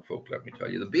important, folk. Let me tell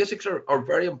you, the basics are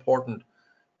very important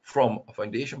from a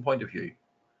foundation point of view,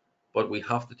 but we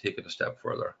have to take it a step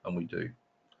further, and we do.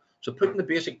 So putting the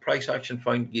basic price action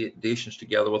foundations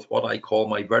together with what I call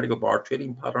my vertical bar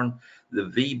trading pattern, the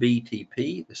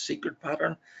VBTP, the secret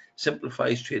pattern,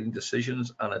 simplifies trading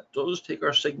decisions, and it does take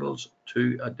our signals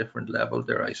to a different level,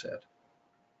 dare I say it.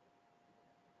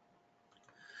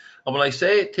 And when I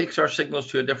say it takes our signals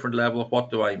to a different level, what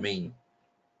do I mean?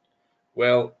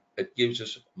 Well, it gives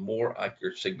us more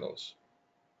accurate signals.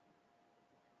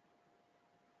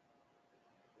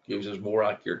 It gives us more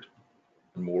accurate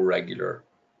and more regular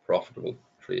profitable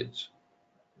trades.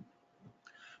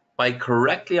 By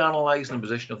correctly analyzing the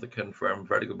position of the confirmed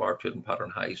vertical bar trading pattern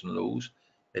highs and lows,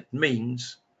 it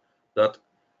means that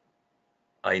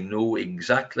I know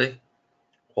exactly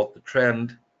what the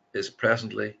trend is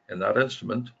presently in that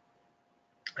instrument.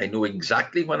 I know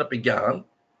exactly when it began,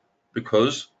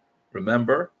 because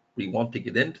remember, we want to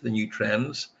get into the new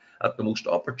trends at the most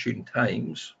opportune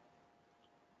times.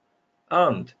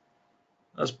 And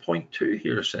as point 2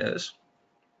 here says,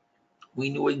 we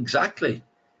know exactly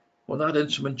when that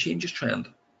instrument changes trend.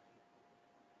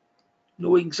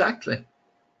 Know exactly,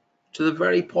 to the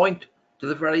very point, to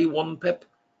the very 1 pip.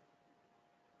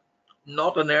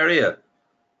 Not an area,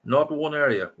 not one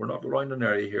area. We're not around an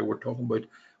area here. We're talking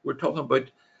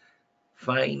about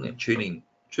fine tuning,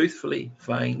 truthfully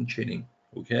fine tuning.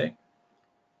 Okay.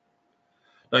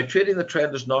 Now, trading the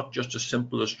trend is not just as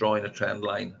simple as drawing a trend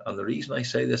line. And the reason I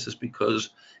say this is because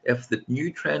if the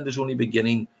new trend is only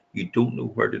beginning, you don't know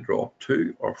where to draw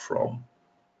to or from.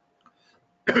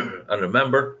 And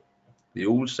remember the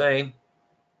old saying,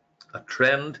 a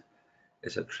trend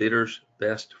is a trader's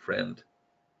best friend.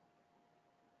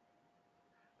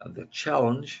 And the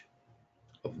challenge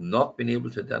of not being able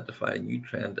to identify a new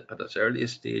trend at its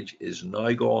earliest stage is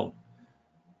now gone.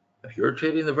 If you're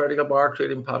trading the vertical bar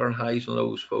trading pattern highs and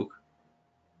lows, folk,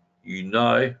 you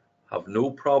now have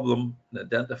no problem in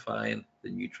identifying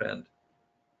the new trend.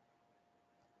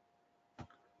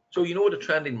 So you know what a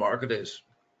trending market is.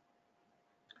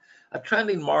 A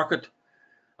trending market,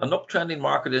 an uptrending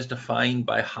market, is defined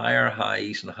by higher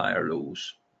highs and higher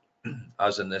lows,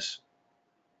 as in this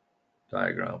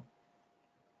diagram.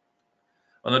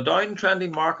 And a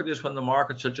downtrending market is when the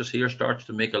market, such as here, starts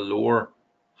to make a lower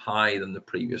high than the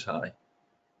previous high.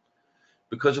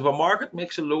 Because if a market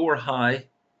makes a lower high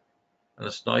and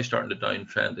it's now starting to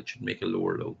downtrend, it should make a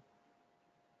lower low.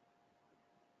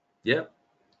 Yeah,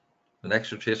 the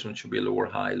next retracement should be a lower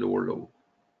high, lower low.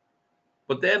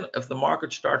 But then if the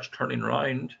market starts turning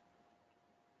around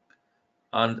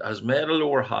and has made a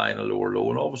lower high and a lower low,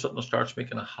 and all of a sudden it starts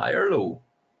making a higher low,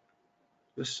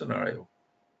 this scenario,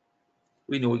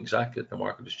 we know exactly that the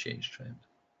market has changed trend.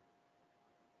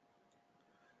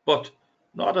 But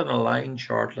not in a line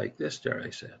chart like this, dare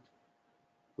I say it.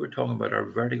 We're talking about our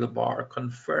vertical bar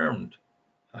confirmed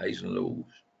highs and lows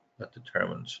that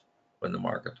determines when the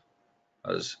market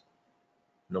has,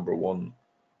 number 1,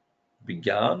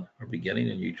 began or beginning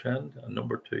a new trend, and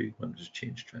number 2, when it has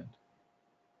changed trend.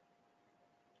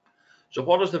 So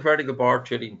what is the vertical bar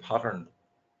trading pattern?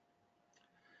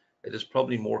 It is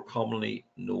probably more commonly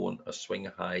known as swing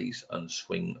highs and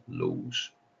swing lows.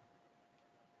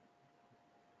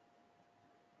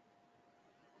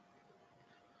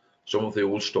 Some of the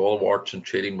old stalwarts in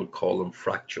trading would call them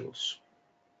fractals.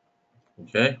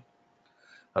 Okay?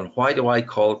 And why do I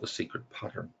call it the secret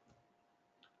pattern?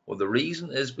 Well, the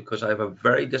reason is because I have a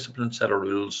very disciplined set of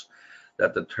rules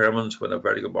that determines when a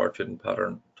vertical bar trading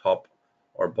pattern, top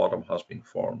or bottom, has been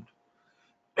formed.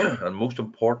 And most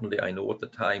importantly, I know at the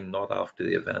time, not after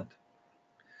the event.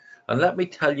 And let me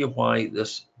tell you why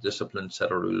this disciplined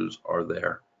set of rules are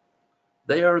there.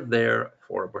 They are there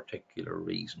for a particular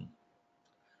reason.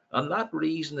 And that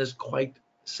reason is quite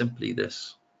simply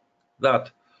this,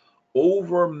 that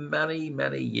over many,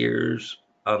 many years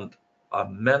and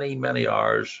many, many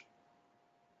hours,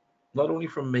 not only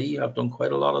from me, I've done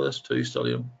quite a lot of this too,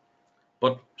 studying,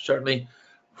 but certainly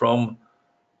from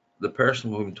the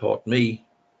person who taught me,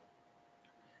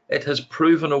 it has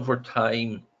proven over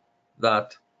time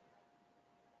that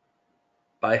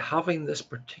by having this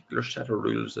particular set of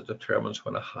rules that determines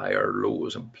when a high or low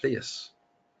is in place,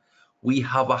 we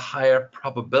have a higher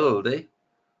probability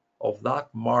of that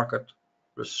market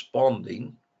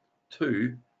responding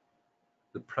to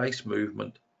the price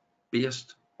movement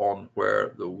based on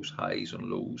where those highs and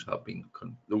lows have been,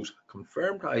 those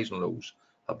confirmed highs and lows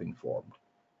have been formed.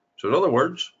 So in other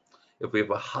words, if we have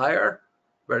a higher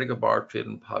vertical bar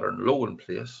trading pattern low in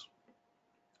place,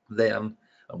 then,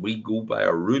 and we go by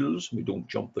our rules, we don't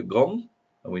jump the gun,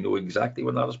 and we know exactly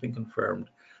when that has been confirmed,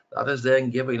 that is then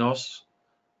giving us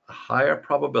a higher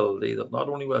probability that not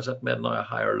only was it made now a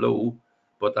higher low,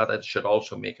 but that it should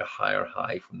also make a higher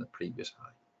high from the previous high.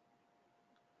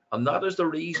 And that is the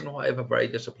reason why I have a very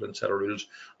disciplined set of rules.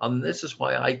 And this is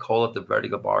why I call it the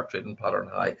vertical bar trading pattern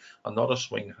high and not a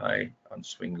swing high and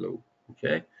swing low.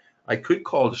 Okay. I could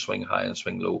call it a swing high and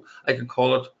swing low. I could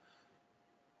call it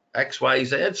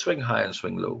XYZ swing high and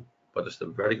swing low, but it's the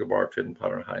vertical bar trading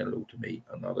pattern high and low to me.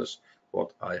 And that is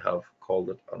what I have called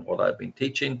it and what I've been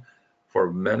teaching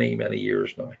for many, many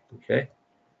years now. Okay.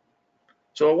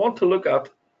 So I want to look at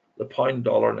the pound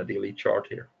dollar in a daily chart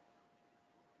here.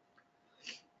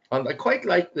 And I quite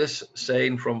like this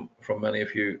saying from many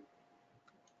of you.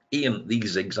 Ian,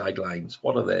 these zigzag lines,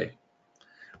 what are they?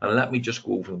 And let me just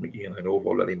go over them again. I know I've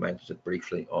already mentioned it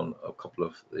briefly on a couple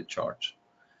of the charts.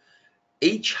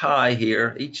 Each high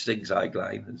here, each zigzag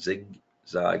line,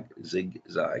 zigzag,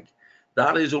 zigzag,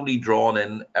 that is only drawn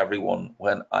in, everyone,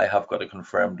 when I have got a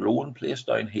confirmed low in place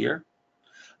down here,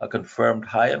 a confirmed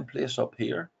high in place up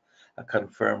here, a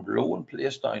confirmed low in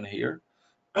place down here,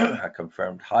 a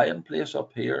confirmed high in place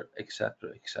up here, etc.,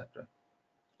 etc.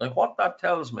 Now, what that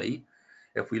tells me,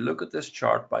 if we look at this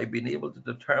chart by being able to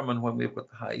determine when we've got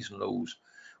the highs and lows,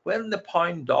 when the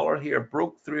pound dollar here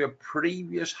broke through a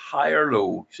previous higher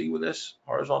low, see where this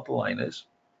horizontal line is?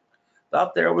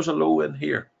 That there was a low in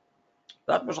here.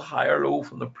 That was a higher low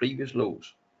from the previous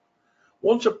lows.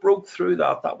 Once it broke through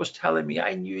that, that was telling me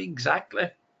I knew exactly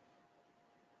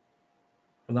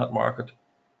when that market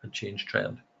had changed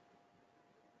trend.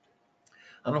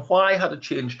 And why had it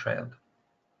changed trend?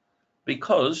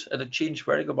 Because it had changed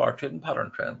vertical bar trading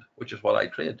pattern trend, which is what I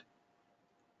trade.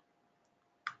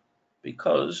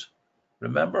 Because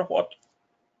remember what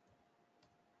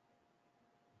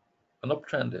an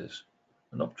uptrend is.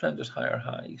 An uptrend is higher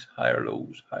highs, higher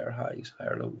lows, higher highs,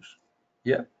 higher lows.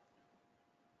 Yeah.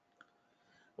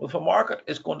 Well, if a market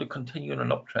is going to continue in an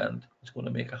uptrend, it's going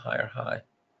to make a higher high,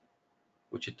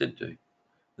 which it did do.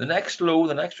 The next low,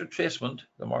 the next retracement,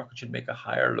 the market should make a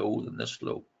higher low than this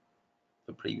low,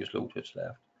 the previous low to its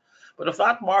left. But if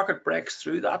that market breaks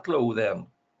through that low, then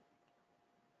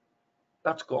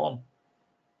that's gone.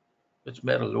 It's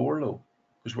made a lower low.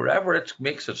 Because wherever it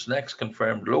makes its next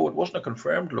confirmed low, it wasn't a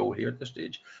confirmed low here at this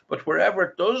stage, but wherever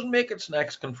it does make its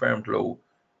next confirmed low,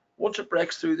 once it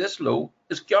breaks through this low,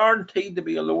 it's guaranteed to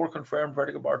be a lower confirmed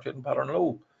vertical bar trading pattern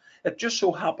low. It just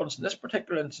so happens in this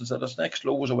particular instance that its next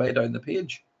low was away down the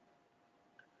page.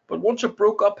 But once it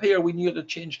broke up here, we knew it had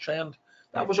changed trend.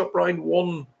 That was up around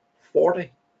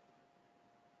 140.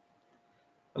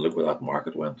 And look where that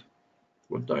market went.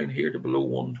 Went down here to below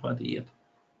 128.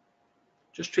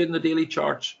 Just trading the daily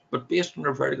charts, but based on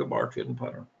their vertical bar trading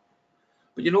pattern.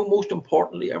 But you know, most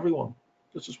importantly, everyone,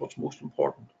 this is what's most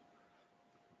important.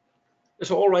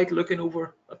 It's all right looking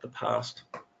over at the past.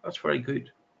 That's very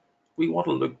good. We want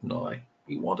to look now.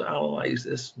 We want to analyze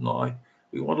this now.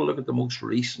 We want to look at the most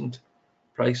recent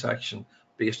price action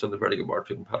based on the vertical bar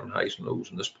trading pattern highs and lows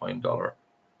in this pound dollar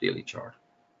daily chart.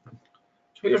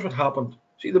 So here's what happened.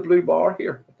 See the blue bar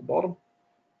here at the bottom?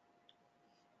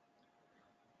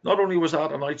 Not only was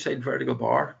that an outside vertical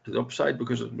bar to the upside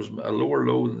because it was a lower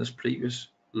low than this previous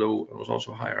low, and was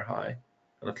also a higher high,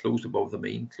 and it closed above the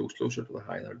mean, closed closer to the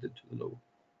high than it did to the low.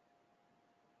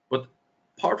 But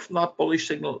apart from that bullish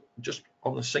signal, just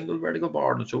on the single vertical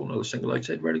bar on its own, or the single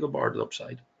outside vertical bar to the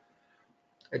upside,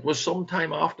 it was some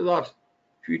time after that,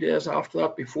 a few days after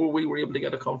that, before we were able to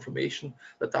get a confirmation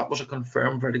that that was a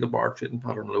confirmed vertical bar trading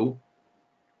pattern low.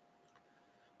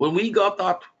 When we got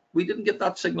that, we didn't get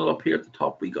that signal up here at the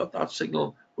top. We got that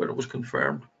signal where it was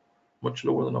confirmed, much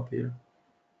lower than up here.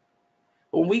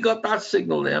 When we got that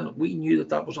signal then, we knew that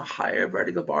that was a higher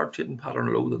vertical bar trading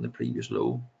pattern low than the previous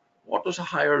low. What does a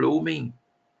higher low mean?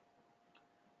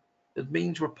 It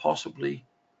means we're possibly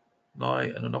now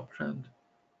in an uptrend.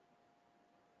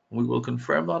 We will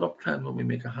confirm that uptrend when we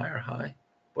make a higher high.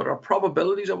 But our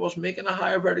probabilities of us making a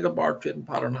higher vertical bar trading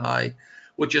pattern high,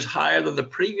 which is higher than the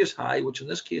previous high, which in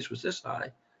this case was this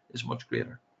high, is much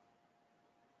greater.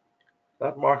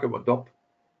 That market went up,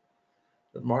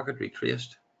 the market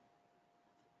retraced,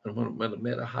 and when it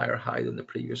made a higher high than the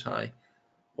previous high,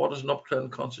 What does an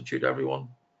uptrend constitute, everyone?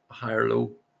 A higher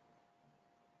low.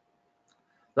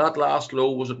 That last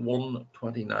low was at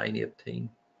 129.18.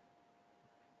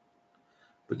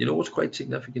 But you know what's quite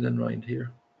significant in round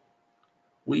here?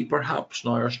 We perhaps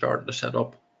now are starting to set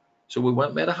up. So we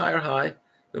made a higher high,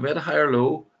 we made a higher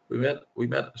low, we made a higher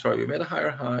high, we made a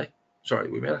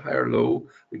higher low,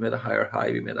 we made a higher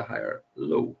high, we made a higher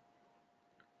low.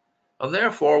 And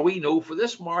therefore we know for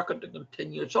this market to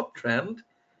continue its uptrend,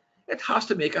 it has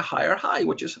to make a higher high,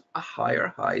 which is a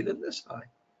higher high than this high.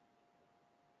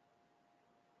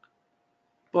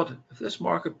 But if this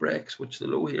market breaks, which the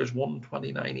low here is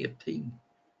 129.18,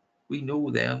 we know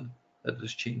then that it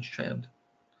has changed trend.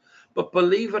 But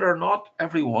believe it or not,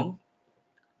 everyone,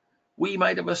 we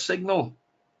might have a signal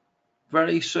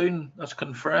very soon that's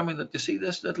confirming that you see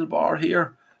this little bar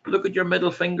here. Look at your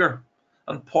middle finger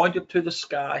and point it to the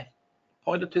sky,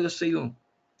 point it to the ceiling,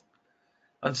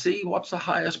 and see what's the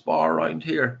highest bar around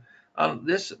here. And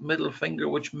this middle finger,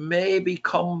 which may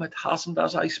become, it hasn't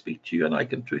as I speak to you, and I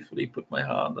can truthfully put my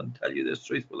hand and tell you this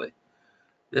truthfully,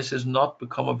 this has not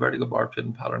become a vertical bar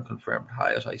trading pattern confirmed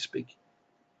high as I speak.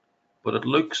 But it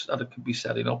looks that it could be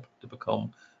setting up to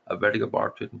become a vertical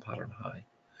bar trading pattern high.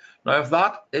 Now, if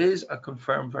that is a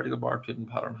confirmed vertical bar trading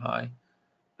pattern high,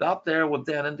 that there would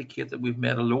then indicate that we've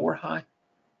made a lower high.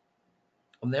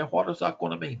 And then what is that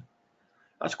going to mean?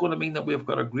 That's going to mean that we've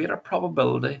got a greater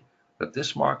probability that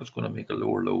this market's going to make a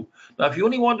lower low. Now, if you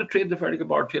only want to trade the vertical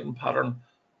bar trading pattern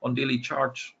on daily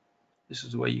charts, this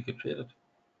is the way you could trade it.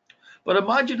 But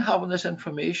imagine having this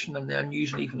information and then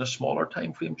using even a smaller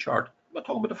time frame chart. I'm not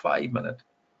talking about a 5 minute.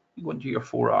 You go into your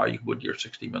 4 hour, you go into your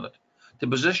 60 minute. To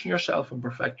position yourself and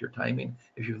perfect your timing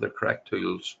if you have the correct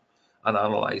tools and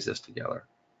analyze this together.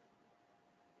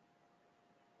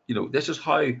 You know, this is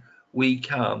how we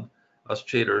can, as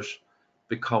traders,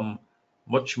 become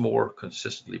much more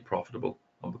consistently profitable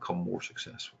and become more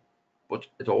successful. But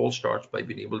it all starts by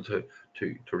being able to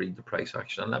read the price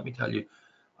action. And let me tell you,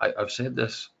 I've said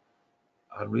this,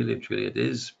 and really and truly it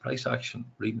is price action.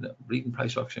 Reading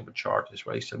price action of a chart is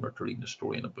very similar to reading a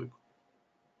story in a book.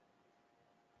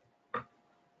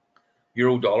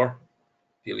 Euro dollar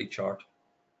daily chart.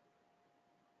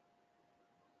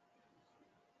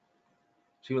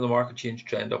 See when the market changed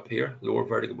trend up here, lower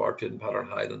vertical bar trading pattern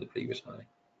high than the previous high.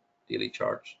 Daily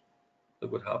charts.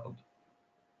 Look what happened.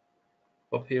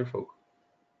 Up here, folk,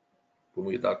 when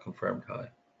we had that confirmed high.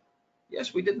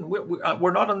 Yes, we didn't.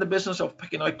 We're not in the business of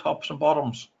picking out tops and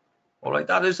bottoms. All right,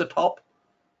 that is the top,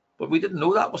 but we didn't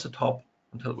know that was the top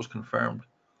until it was confirmed.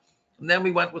 And then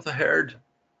we went with the herd.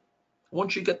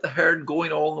 Once you get the herd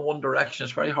going all in one direction,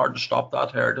 it's very hard to stop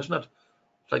that herd, isn't it?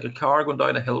 It's like a car going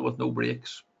down a hill with no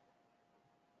brakes.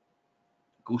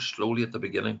 It goes slowly at the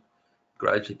beginning,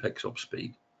 gradually picks up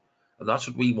speed. And that's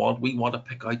what we want. We want to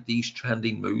pick out these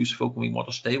trending moves, folk, and we want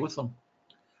to stay with them.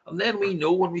 And then we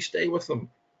know when we stay with them,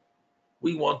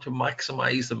 we want to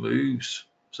maximize the moves.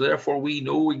 So therefore, we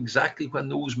know exactly when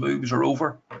those moves are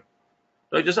over.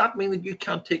 Now, does that mean that you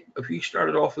can't take, if you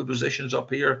started off with positions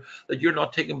up here, that you're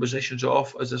not taking positions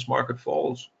off as this market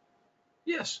falls?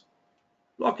 Yes.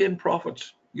 Lock in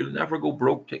profits. You'll never go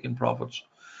broke taking profits.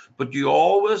 But you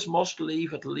always must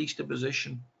leave at least a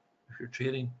position, if you're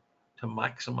trading, to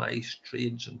maximize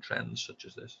trades and trends such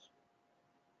as this.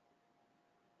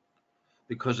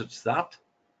 Because it's that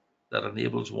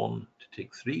enables one to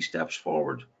take 3 steps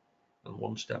forward and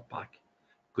 1 step back.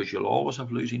 Because you'll always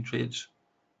have losing trades.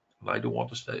 And I don't want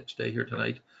to stay here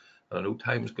tonight. And I know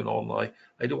time's going on now.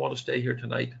 I don't want to stay here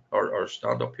tonight or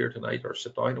stand up here tonight or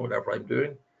sit down or whatever I'm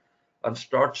doing and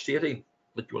start stating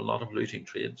that you will not have losing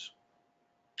trades.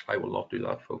 I will not do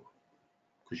that, folk,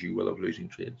 because you will have losing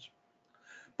trades.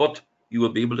 But you will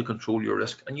be able to control your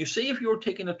risk. And you see, if you're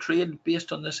taking a trade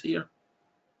based on this here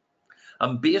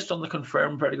and based on the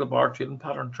confirmed vertical bar trading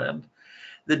pattern trend,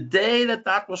 the day that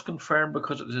that was confirmed,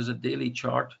 because it is a daily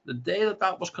chart, the day that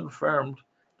that was confirmed,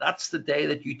 that's the day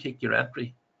that you take your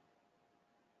entry.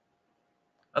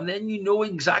 And then you know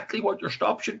exactly what your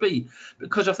stop should be.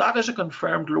 Because if that is a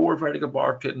confirmed lower vertical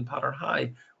bar trading pattern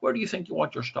high, where do you think you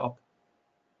want your stop?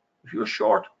 If you're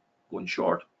short, going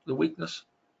short, the weakness,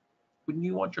 wouldn't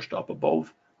you want your stop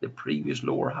above the previous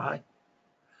lower high?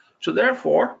 So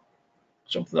therefore,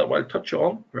 something that I'll touch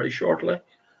on very shortly,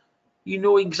 you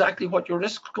know exactly what your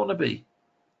risk is going to be.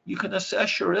 You can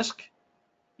assess your risk.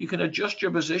 You can adjust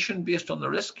your position based on the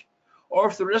risk, or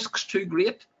if the risk's too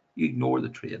great, you ignore the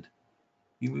trade.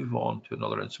 You move on to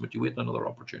another instrument, you wait another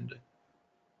opportunity.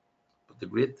 But the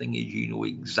great thing is you know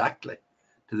exactly,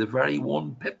 to the very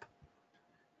 1 pip,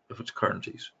 if it's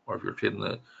currencies, or if you're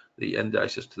trading the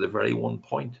indices to the very 1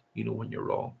 point, you know when you're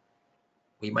wrong.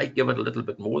 We might give it a little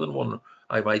bit more than one.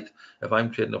 I might, if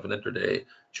I'm trading off an intraday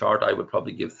chart, I would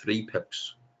probably give 3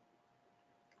 pips.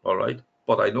 All right.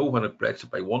 But I know when it breaks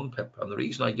it by 1 pip, and the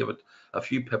reason I give it a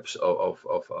few pips of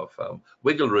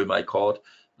wiggle room, I call it,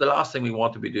 the last thing we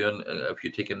want to be doing, if you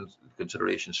take into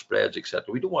consideration spreads, etc.,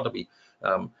 we don't want to be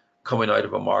coming out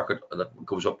of a market that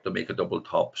goes up to make a double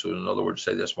top. So in other words,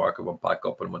 say this market went back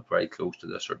up and went very close to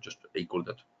this or just equaled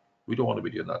it. We don't want to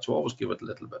be doing that. So always give it a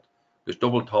little bit, because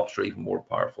double tops are even more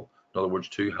powerful. In other words,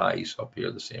 2 highs up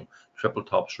here the same. Triple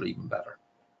tops are even better.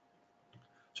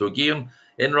 So again,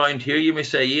 in round here, you may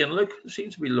say, Ian, look, there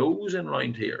seems to be lows in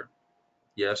round here.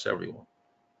 Yes, everyone.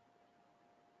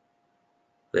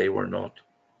 They were not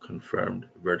confirmed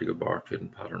vertical bar trading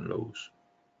pattern lows.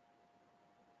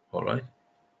 All right.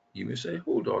 You may say,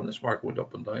 hold on, this market went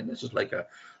up and down. This is like a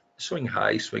swing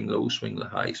high, swing low, swing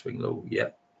high, swing low. Yeah.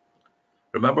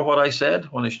 Remember what I said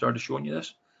when I started showing you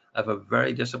this? I have a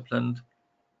very disciplined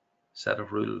set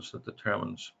of rules that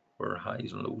determines where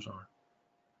highs and lows are.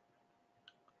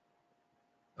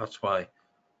 That's why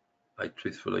I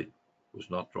truthfully was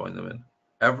not drawing them in.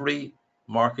 Every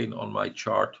marking on my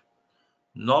chart,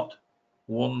 not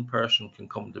one person can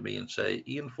come to me and say,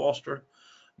 Ian Foster,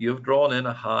 you've drawn in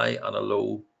a high and a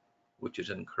low, which is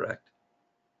incorrect.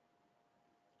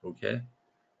 Okay,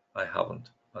 I haven't,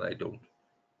 and I don't.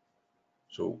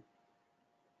 So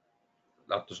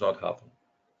that does not happen.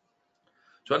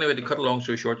 So anyway, to cut a long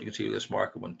story short, you can see this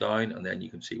market went down, and then you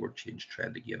can see where it changed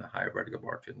trend again, a higher vertical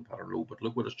bar trading pattern low. But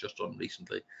look what it's just done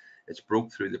recently. It's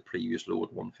broke through the previous low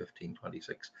at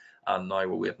 115.26, and now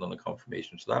we're waiting on the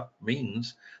confirmation. So that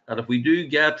means that if we do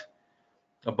get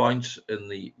a bounce in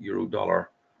the euro dollar,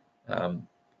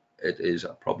 it is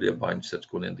probably a bounce that's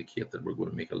going to indicate that we're going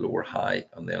to make a lower high,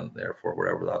 and then therefore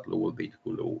wherever that low will be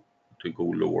to go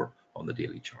lower on the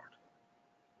daily chart.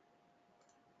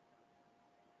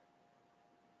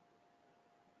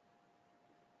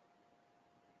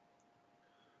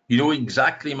 You know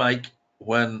exactly, Mike,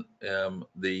 when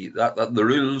the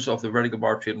rules of the vertical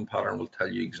bar trading pattern will tell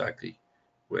you exactly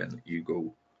when you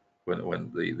go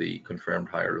when the confirmed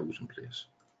higher lows in place.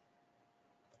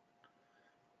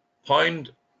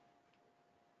 Pound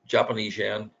Japanese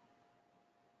yen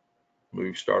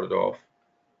move started off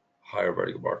higher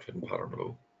vertical bar trading pattern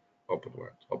low, up it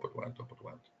went, up it went, up it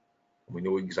went. And we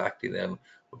know exactly then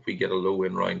if we get a low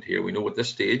in round here, we know at this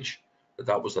stage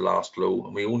that was the last low,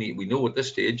 and we know at this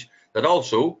stage that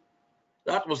also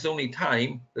that was the only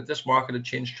time that this market had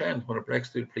changed trend, when it breaks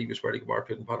through the previous vertical bar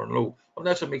trading pattern low,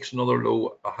 unless it makes another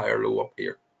low, a higher low up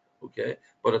here. Okay,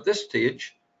 but at this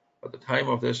stage, at the time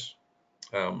of this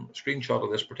screenshot of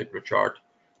this particular chart,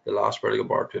 the last vertical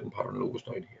bar trading pattern low was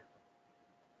down here.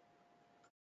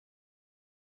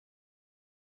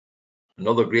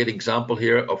 Another great example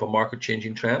here of a market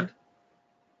changing trend.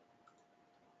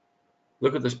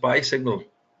 Look at this buy signal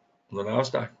on the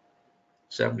Nasdaq,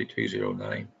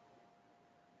 72.09.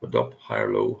 Went up,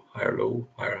 higher low, higher low,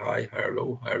 higher high, higher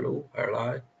low, higher low, higher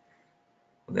high.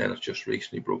 And then it's just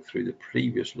recently broke through the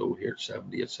previous low here at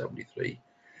 70 at 73.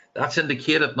 That's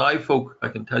indicated now, folk. I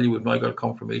can tell you we've now got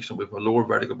confirmation with a lower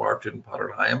vertical bar trading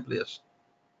pattern high in place.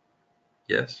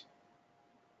 Yes,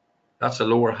 that's a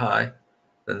lower high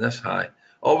than this high.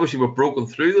 Obviously, we've broken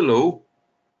through the low,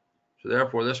 so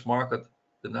therefore this market,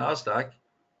 the Nasdaq,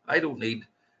 I don't need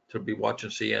to be watching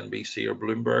CNBC or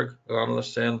Bloomberg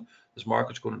analysts saying this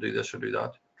market's going to do this or do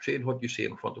that. Trade what you see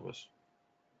in front of us.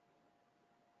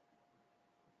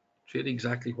 Trade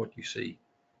exactly what you see.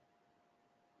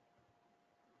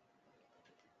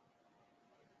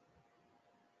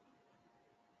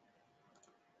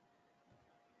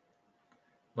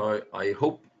 Now, I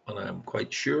hope, and I'm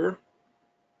quite sure,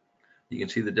 you can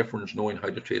see the difference. Knowing how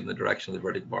to trade in the direction of the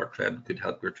vertical bar trend could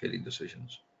help your trading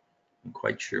decisions. I'm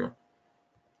quite sure.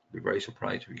 I'd be very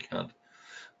surprised if you can't.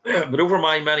 But over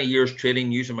my many years trading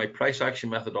using my price action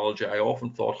methodology, I often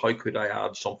thought, how could I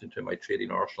add something to my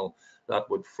trading arsenal that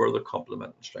would further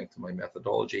complement and strengthen my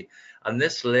methodology? And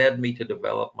this led me to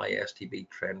develop my STB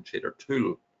Trend Trader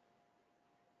tool.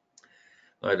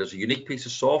 Now, it is a unique piece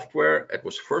of software. It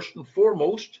was first and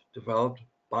foremost developed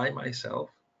by myself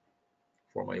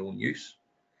for my own use,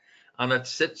 and it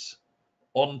sits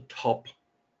on top.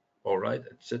 All right,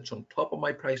 it sits on top of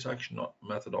my price action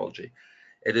methodology.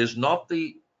 It is not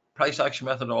the price action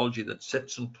methodology that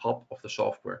sits on top of the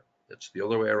software. It's the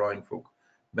other way around, folk.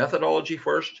 Methodology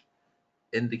first,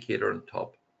 indicator on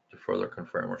top to further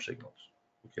confirm our signals.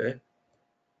 Okay.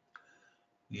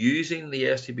 Using the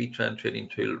STB Trend Trading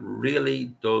tool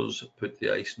really does put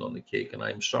the icing on the cake, and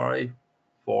I'm sorry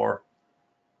for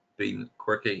being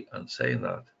quirky and saying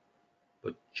that,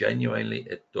 but genuinely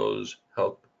it does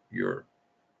help your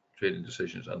trading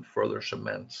decisions and further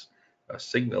cements a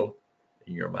signal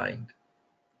in your mind.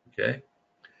 Okay.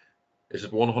 Is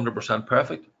it 100%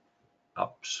 perfect?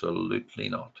 Absolutely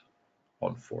not,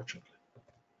 unfortunately.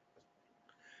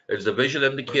 It is a visual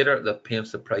indicator that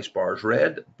paints the price bars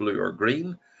red, blue, or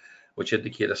green, which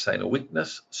indicate a sign of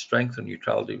weakness, strength, and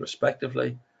neutrality,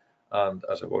 respectively. And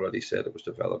as I've already said, it was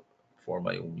developed for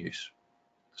my own use.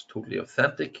 It's totally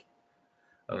authentic,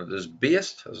 and it is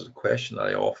based, as a question that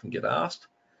I often get asked,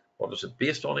 what is it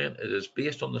based on? It is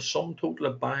based on the sum total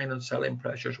of buying and selling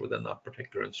pressures within that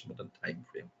particular instrument and time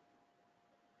frame.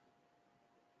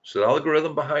 So the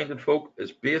algorithm behind it, folk,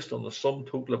 is based on the sum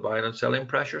total of buying and selling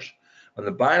pressures. And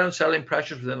the buying and selling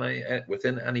pressures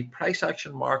within any price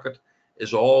action market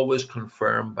is always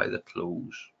confirmed by the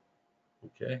close.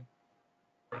 Okay.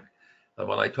 And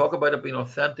when I talk about it being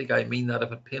authentic, I mean that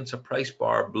if it paints a price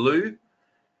bar blue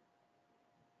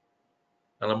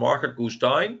and the market goes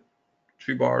down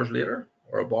 2 bars later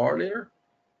or a bar later,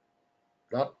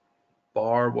 that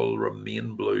bar will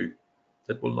remain blue.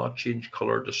 It will not change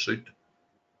color to suit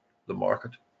the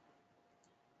market.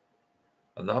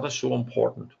 And that is so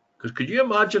important, because could you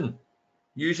imagine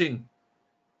using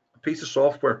a piece of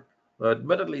software? Now,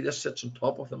 admittedly, this sits on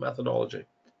top of the methodology,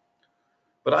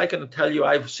 but I can tell you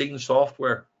I've seen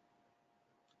software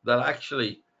that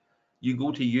actually you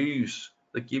go to use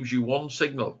that gives you one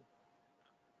signal,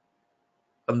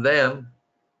 and then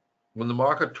when the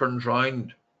market turns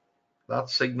round, that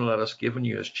signal that it's given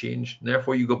you has changed, and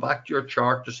therefore you go back to your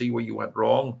chart to see where you went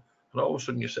wrong, and all of a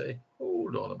sudden you say,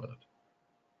 hold on a minute,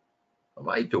 am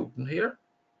I doting here?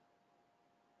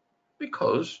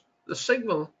 Because the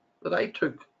signal that I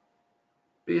took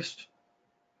based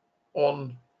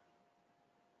on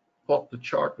what the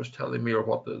chart was telling me, or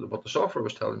what the software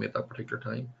was telling me at that particular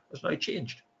time, has now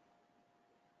changed.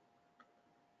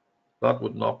 That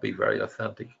would not be very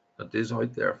authentic. It is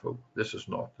out there, folks. This is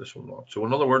not. This will not. So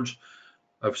in other words,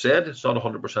 I've said it's not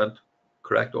 100%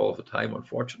 correct all of the time,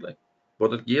 unfortunately.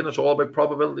 But again, it's all about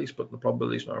probabilities, but the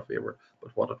probabilities in our favor.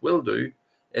 But what it will do,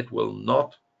 it will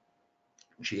not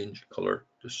change color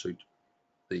to suit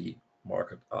the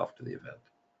market after the event.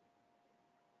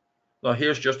 Now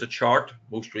here's just a chart,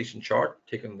 most recent chart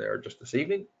taken there just this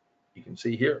evening. You can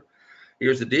see here.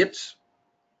 Here's the dates.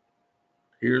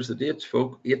 Here's the dates,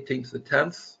 folks. 18th to the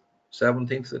 10th,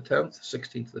 17th to the 10th,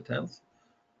 16th to the 10th.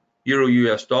 Euro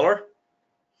US dollar.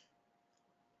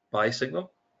 Buy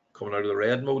signal coming out of the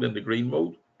red mode into green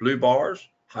mode. Blue bars,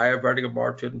 higher vertical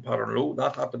bar trading pattern low.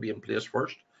 That had to be in place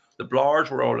first. The bars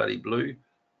were already blue.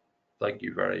 Thank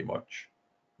you very much,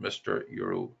 Mr.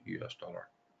 Euro US dollar.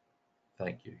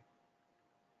 Thank you.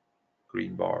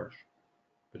 Green bars.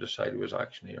 Bit of sideways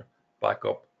action here. Back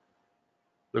up.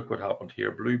 Look what happened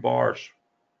here. Blue bars.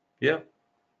 Yeah,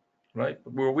 right.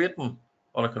 But we were waiting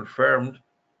on a confirmed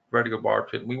vertical bar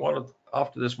trade. We wanted,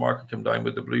 after this market came down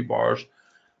with the blue bars,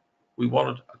 we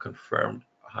wanted a confirmed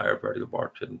higher vertical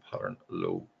bar trading pattern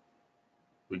low.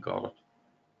 We got it.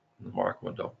 And the market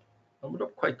went up. And went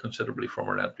up quite considerably from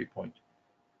our entry point.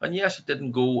 And yes, it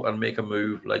didn't go and make a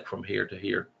move like from here to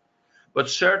here. But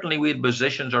certainly we had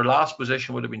positions. Our last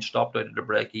position would have been stopped out of the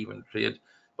break-even trade.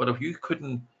 But if you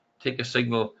couldn't take a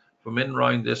signal from in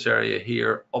around this area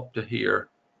here up to here,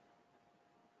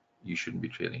 you shouldn't be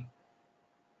trading.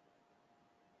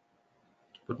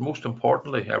 But most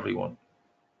importantly, everyone,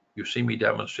 you've seen me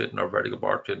demonstrating our vertical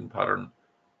bar trading pattern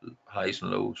highs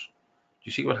and lows. Do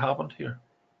you see what happened here?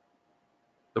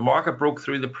 The market broke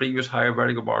through the previous higher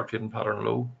vertical bar trading pattern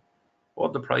low.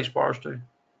 What did the price bars do?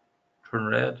 Turn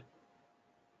red.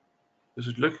 This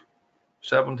is, look,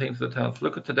 17th to the 10th.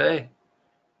 Look at today.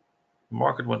 The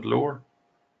market went lower.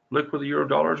 Look where the euro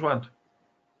dollars went.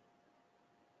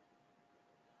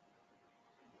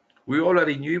 We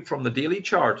already knew from the daily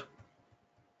chart.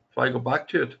 If I go back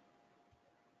to it,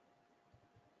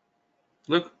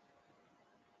 look,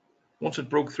 once it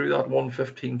broke through that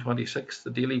 115.26,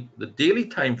 the daily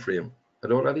time frame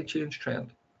had already changed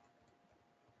trend.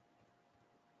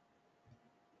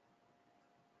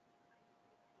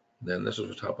 Then this is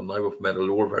what's happened now. We've made a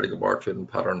lower vertical bar trading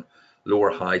pattern,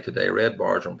 lower high today. Red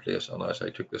bars are in place, and as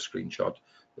I took the screenshot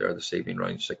there this evening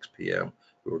around 6 p.m.,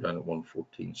 we were down at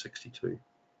 114.62.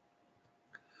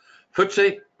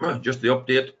 FTSE, just the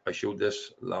update. I showed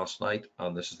this last night,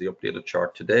 and this is the updated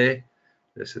chart today.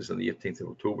 This is on the 18th of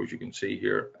October, as you can see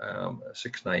here,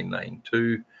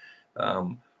 6992.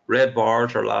 Red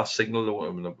bars are last signal,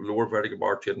 the lower vertical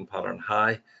bar trading pattern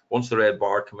high. Once the red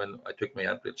bar came in, I took my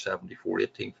entry at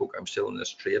 74.18. Folk, I'm still in this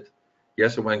trade.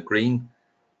 Yes, it went green,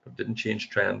 but didn't change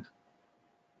trend.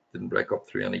 Didn't break up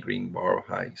through any green bar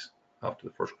highs after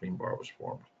the first green bar was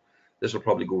formed. This will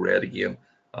probably go red again,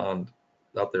 and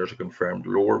That there's a confirmed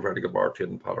lower vertical bar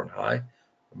trading pattern high.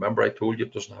 Remember, I told you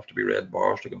it doesn't have to be red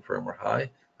bars to confirm we're high.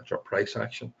 That's our price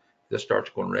action. If this starts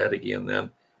going red again, then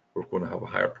we're going to have a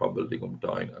higher probability going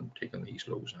down and taking these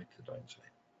lows out to the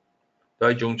downside.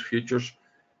 Dow Jones Futures,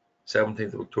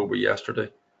 17th of October yesterday.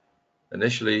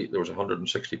 Initially, there was a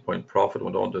 160-point profit,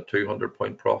 went on to a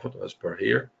 200-point profit as per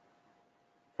here.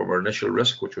 From our initial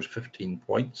risk, which was 15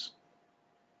 points.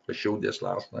 I showed this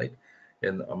last night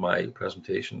in my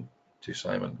presentation to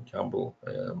Simon Campbell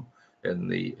in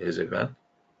his event.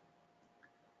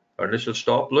 Our initial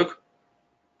stop, look,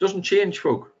 doesn't change,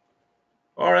 folk.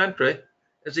 Our entry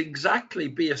is exactly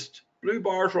based. Blue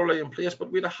bars are already in place,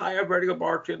 but we had a higher vertical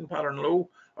bar trading pattern low.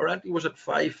 Our entry was at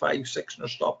 556 and our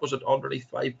stop was at underneath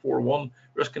 541,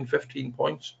 risking 15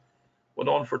 points. Went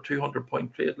on for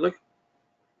 200-point trade. Look,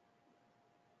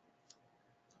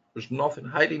 there's nothing,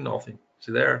 hiding nothing.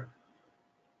 See there.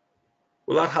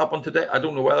 Will that happen today? I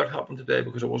don't know whether it happened today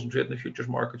because I wasn't trading the futures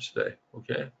markets today.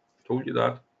 Okay, told you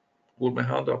that. Hold my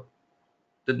hand up.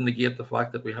 Didn't negate the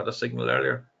fact that we had a signal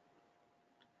earlier.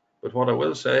 But what I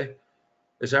will say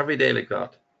is every day like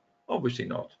that? Obviously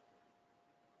not.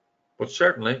 But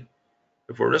certainly,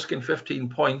 if we're risking 15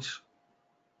 points,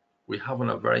 we haven't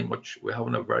a very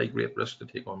great risk to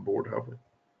take on board, have we?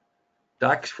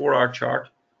 DAX 4-hour chart,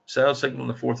 sell signal on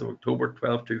the 4th of October,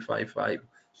 12,255.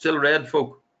 Still red,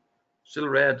 folk. Still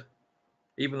red.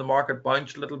 Even the market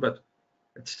bounced a little bit.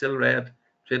 It's still red,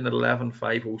 trading at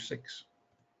 11,506.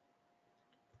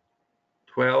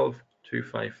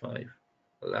 12,255,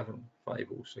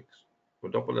 11,506.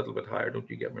 Went up a little bit higher, don't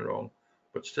you get me wrong,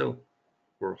 but still,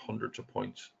 we're hundreds of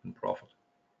points in profit.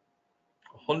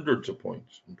 Hundreds of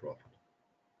points in profit.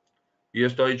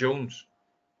 US Dow Jones,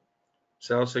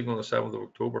 sell signal on the 7th of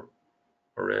October,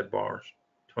 our red bars,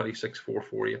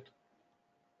 26,448.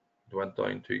 It went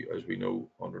down to, as we know,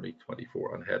 underneath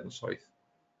 24 and heading south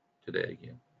today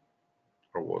again,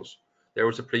 or was. There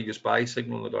was a previous buy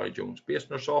signal on the Dow Jones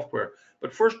based on our software.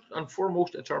 But first and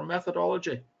foremost, it's our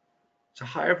methodology. It's a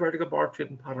higher vertical bar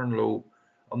trading pattern low.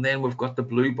 And then we've got the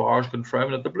blue bars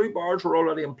confirming that the blue bars were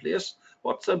already in place.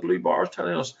 What's the blue bars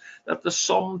telling us? That the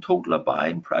sum total of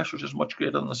buying pressures is much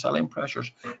greater than the selling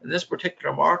pressures in this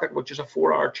particular market, which is a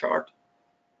 4-hour chart.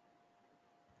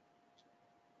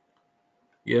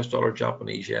 US dollar,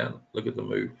 Japanese yen, look at the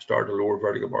move. Started a lower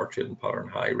vertical bar trading pattern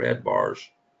high. Red bars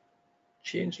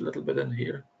changed a little bit in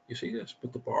here. You see this?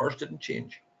 But the bars didn't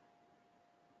change.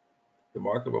 The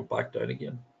market went back down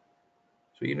again.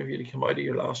 So even if you come out of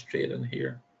your last trade in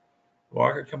here, the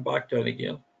market come back down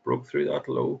again, broke through that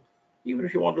low. Even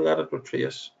if you want to let it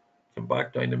retrace, come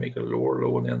back down to make a lower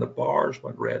low, and then the bars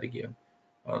went red again.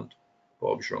 And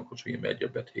Bob's your uncle, so you made your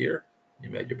bit here, you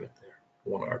made your bit there.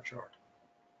 1-hour chart.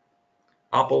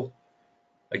 Apple,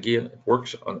 again, it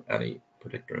works on any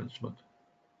particular instrument.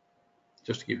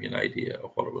 Just to give you an idea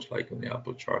of what it was like on the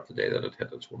Apple chart today that it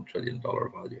hit its $1 trillion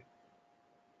value.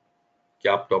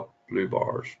 Gapped up, blue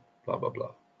bars, blah, blah,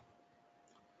 blah.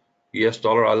 US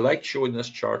dollar, I like showing this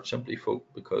chart simply, folk,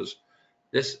 because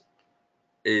this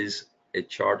is a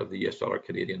chart of the US dollar,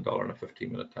 Canadian dollar in a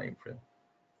 15-minute time frame.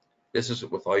 This is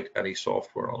without any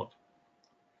software on it.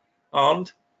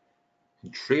 And you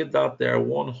can trade that there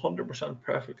 100%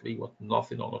 perfectly with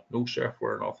nothing on it, no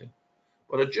software, nothing.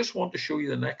 But I just want to show you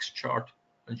the next chart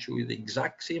and show you the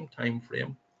exact same time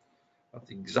frame at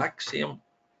the exact same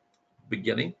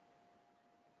beginning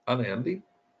and ending,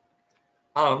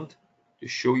 and to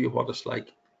show you what it's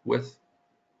like with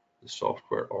the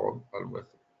software on and with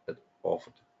it off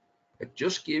it. It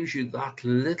just gives you that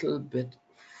little bit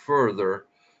further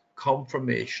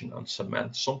confirmation and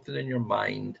cement something in your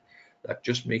mind that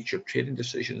just makes your trading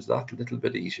decisions that little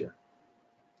bit easier.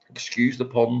 Excuse the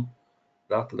pun,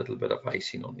 that little bit of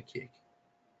icing on the cake.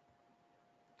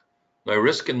 Now,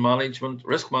 risk management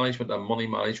and money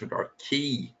management are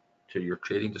key to your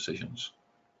trading decisions.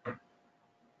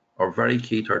 Are very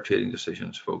key to our trading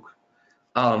decisions, folk.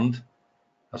 And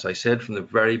as I said from the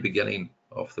very beginning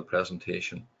of the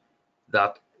presentation,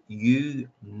 that you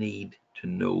need to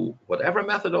know whatever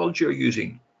methodology you're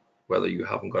using, whether you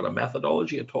haven't got a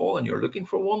methodology at all and you're looking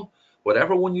for one,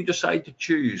 whatever one you decide to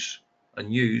choose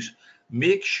and use,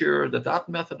 make sure that that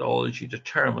methodology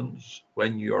determines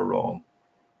when you're wrong.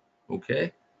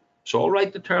 Okay? It's all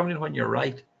right determining when you're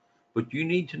right, but you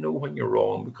need to know when you're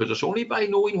wrong, because it's only by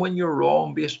knowing when you're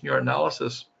wrong based on your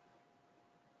analysis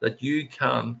that you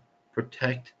can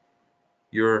protect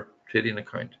your trading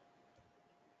account.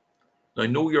 Now,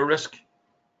 know your risk,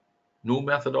 no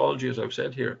methodology, as I've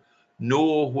said here,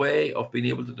 no way of being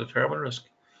able to determine risk.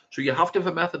 So you have to have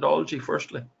a methodology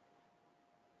firstly.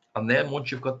 And then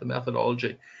once you've got the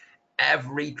methodology,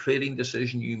 every trading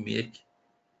decision you make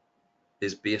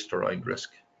is based around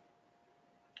risk.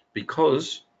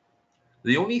 Because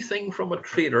the only thing from a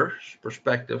trader's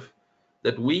perspective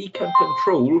that we can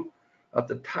control at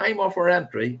the time of our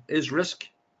entry is risk.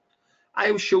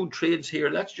 I've showed trades here.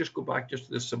 Let's just go back just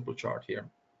to this simple chart here.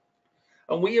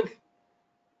 And we have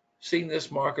seen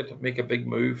this market make a big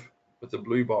move with the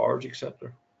blue bars,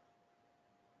 etc.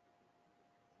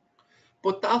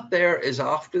 But that there is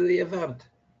after the event.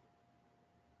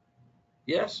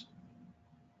 Yes.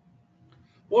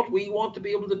 What we want to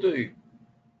be able to do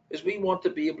is we want to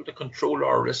be able to control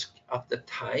our risk at the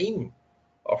time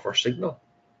of our signal.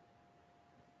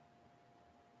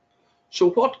 So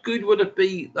what good would it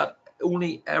be that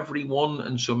only every one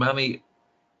in so many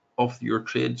of your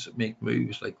trades make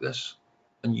moves like this,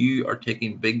 and you are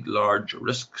taking big, large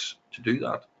risks to do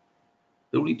that?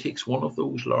 It only takes one of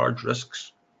those large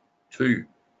risks to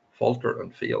falter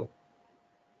and fail.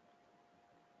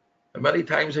 How many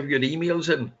times have you had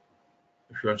emails in?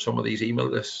 If you're on some of these email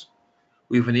lists,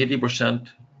 we have an 80%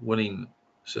 winning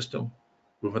system.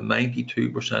 We have a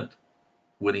 92%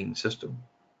 winning system.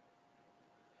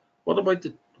 What about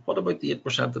the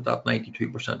 8% that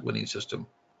 92% winning system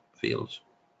fails?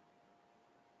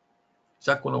 Is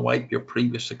that going to wipe your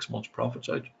previous 6 months profits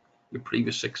out? Your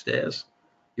previous 6 days?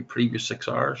 Your previous 6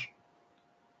 hours?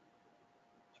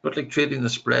 It's a bit like trading the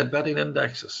spread betting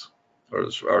indexes,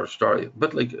 or sorry, a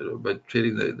bit like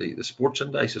trading the sports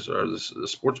indices or the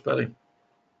sports betting.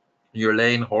 You're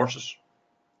laying horses.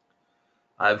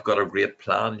 I've got a great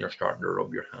plan. You're starting to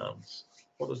rub your hands.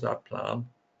 What is that plan,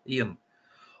 Ian?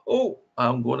 Oh,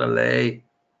 I'm going to lay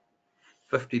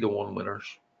 50 to 1 winners.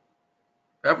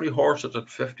 Every horse that's at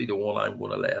 50 to 1, I'm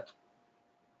going to lay it.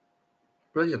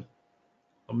 Brilliant.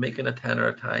 I'm making a tenner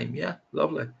a time. Yeah,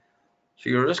 lovely. So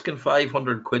you're risking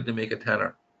 500 quid to make a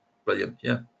tenner. Brilliant.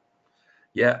 Yeah.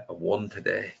 Yeah, I won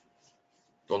today.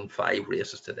 Done 5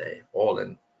 races today. All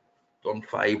in. Done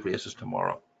 5 races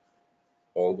tomorrow.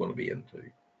 All going to be into,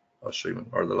 assuming,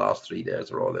 or the last 3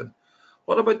 days are all in.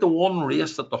 What about the one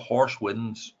race that the horse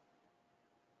wins?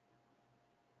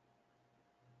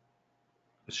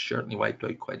 It's certainly wiped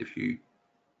out quite a few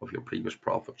of your previous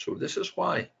profits. So this is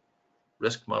why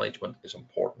risk management is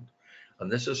important.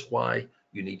 And this is why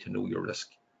you need to know your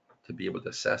risk to be able to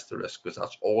assess the risk, because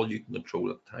that's all you can control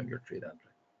at the time your trade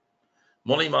entry.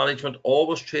 Money management,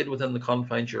 always trade within the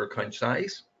confines of your account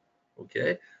size.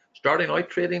 Okay. Starting out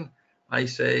trading, I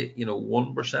say,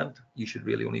 1%, you should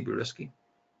really only be risking.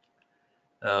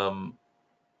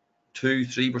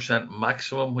 2-3%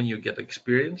 maximum when you get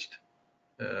experienced,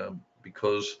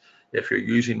 because if you're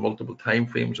using multiple time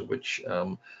frames, of which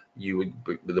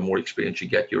the more experience you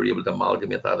get, you're able to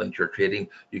amalgamate that into your trading.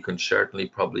 You can certainly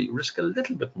probably risk a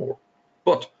little bit more,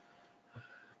 but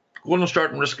going and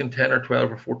starting risking 10 or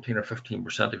 12 or 14 or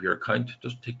 15% of your account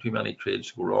doesn't take too many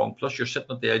trades to go wrong. Plus, you're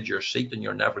sitting at the edge of your seat and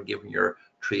you're never giving your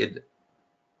trade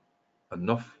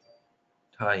enough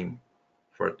time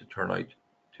for it to turn out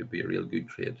to be a real good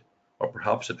trade, or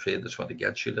perhaps a trade that's went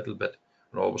against you a little bit,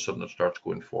 and all of a sudden it starts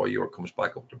going for you or comes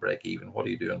back up to break even. What are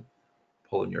you doing?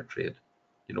 Pulling your trade.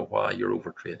 You know why? You're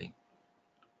over trading.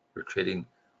 You're trading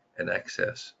in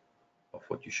excess of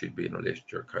what you should be in relation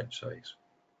to your account size.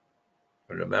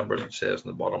 And remember, it says in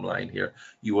the bottom line here,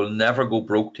 you will never go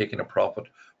broke taking a profit,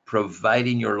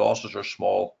 providing your losses are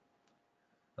small.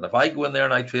 And if I go in there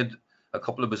and I trade a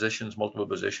couple of positions, multiple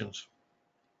positions,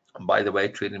 and by the way,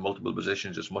 trading multiple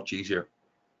positions is much easier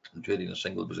than trading a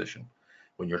single position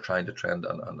when you're trying to trend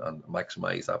and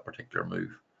maximize that particular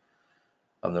move.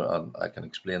 And I can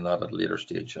explain that at a later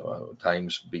stage.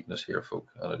 Time's beating us here, folk,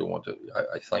 and I don't want to.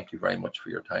 I thank you very much for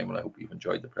your time, and I hope you've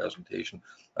enjoyed the presentation.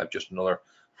 I've just another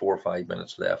 4 or 5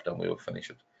 minutes left, and we'll finish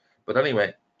it. But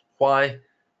anyway, why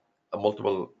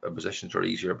multiple positions are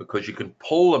easier? Because you can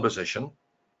pull a position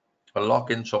and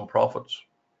lock in some profits,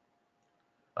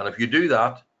 and if you do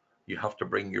that, you have to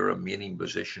bring your remaining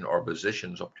position or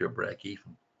positions up to a break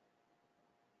even.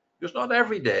 Because not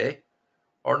every day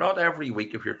or not every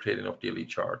week, if you're trading off daily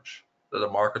charts, that the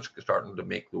market's starting to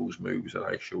make those moves that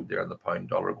I showed there in the pound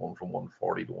dollar going from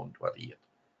 140 to 128.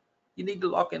 You need to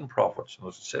lock in profits. And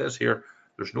as it says here,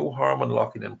 there's no harm in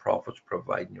locking in profits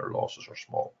providing your losses are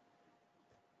small.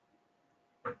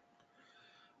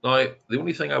 Now, the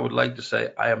only thing I would like to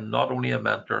say, I am not only a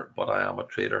mentor, but I am a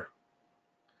trader.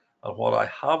 And what I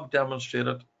have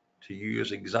demonstrated to you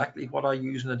is exactly what I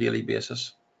use on a daily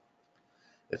basis.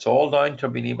 It's all down to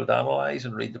being able to analyze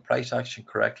and read the price action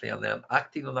correctly and then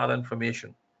acting on that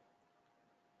information.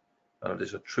 And it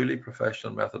is a truly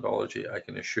professional methodology, I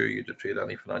can assure you, to trade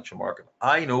any financial market.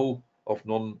 I know of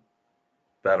none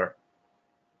better.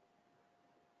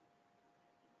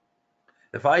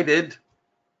 If I did,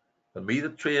 and me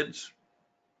that trades,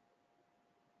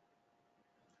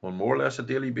 on more or less a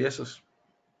daily basis.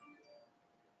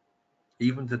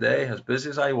 Even today, as busy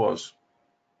as I was,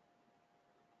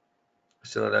 I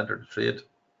still had entered a trade.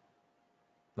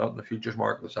 Not in the futures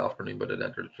market this afternoon, but it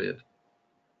entered a trade.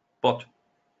 But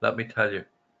let me tell you,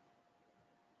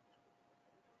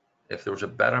 if there was a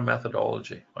better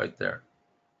methodology out there,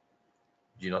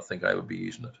 do you not think I would be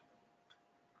using it?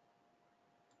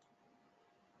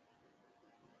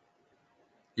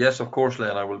 Yes, of course,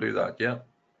 Len, I will do that. Yeah.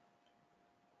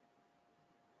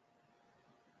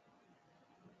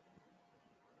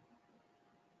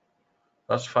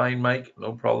 That's fine, Mike.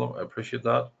 No problem. I appreciate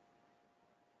that.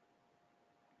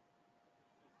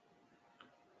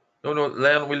 No,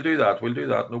 Len, we'll do that. We'll do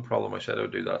that. No problem. I said I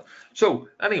would do that. So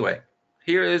anyway,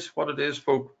 here is what it is,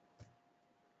 folks.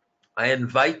 I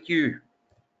invite you,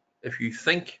 if you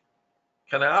think,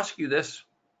 can I ask you this,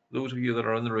 those of you that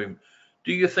are in the room,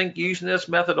 do you think using this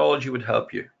methodology would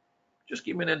help you? Just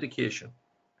give me an indication.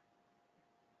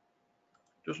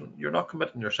 You're not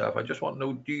committing yourself. I just want to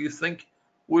know, do you think,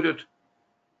 would it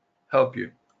help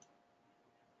you?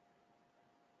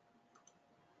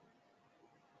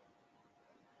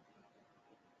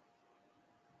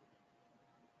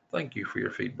 Thank you for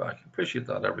your feedback. Appreciate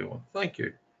that, everyone. Thank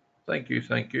you. Thank you.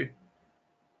 Thank you.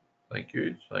 Thank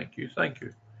you. Thank you. Thank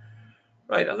you.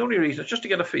 Right, and the only reason is just to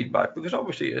get a feedback, because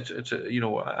obviously it's a, you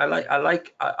know,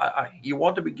 you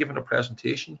want to be given a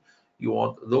presentation. You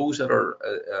want those that are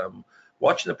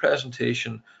watching the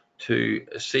presentation to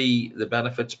see the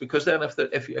benefits, because then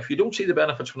if you don't see the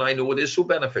benefits when I know it is so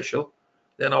beneficial,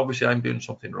 then obviously I'm doing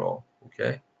something wrong.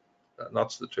 Okay, and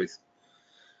that's the truth.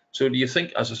 So do you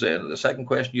think, as I said, the second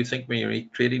question, do you think my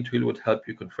trading tool would help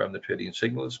you confirm the trading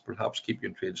signals, perhaps keep you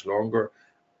in trades longer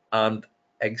and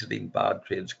exiting bad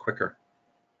trades quicker?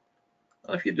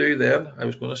 And if you do, then I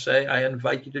was going to say, I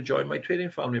invite you to join my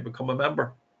trading family and become a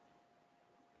member.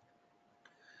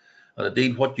 And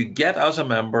indeed, what you get as a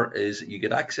member is you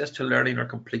get access to learning our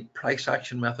complete price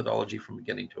action methodology from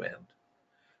beginning to end.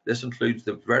 This includes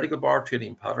the vertical bar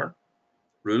trading pattern,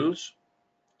 rules,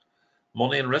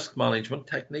 money and risk management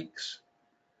techniques.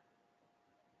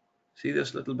 See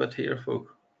this little bit here,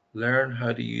 folks? Learn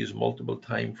how to use multiple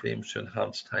time frames to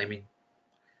enhance timing.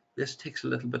 This takes a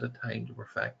little bit of time to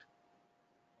perfect,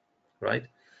 right?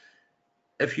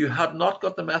 If you had not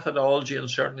got the methodology and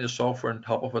certainly the software on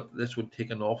top of it, this would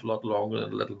take an awful lot longer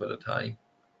than a little bit of time.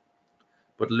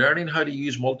 But learning how to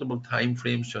use multiple time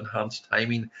frames to enhance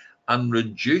timing and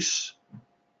reduce,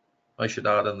 I should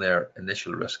add in there,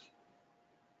 initial risk,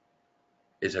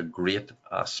 is a great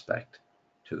aspect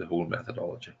to the whole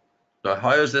methodology. Now,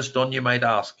 how is this done, you might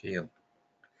ask, Ian?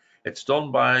 It's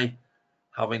done by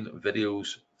having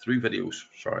videos, through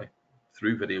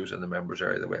videos in the members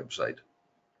area of the website.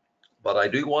 But I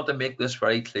do want to make this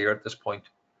very clear at this point.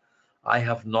 I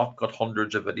have not got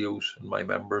hundreds of videos in my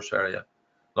members area.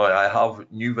 Now, I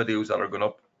have new videos that are going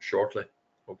up shortly,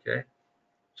 okay?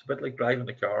 It's a bit like driving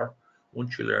a car.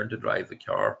 Once you learn to drive the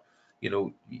car, you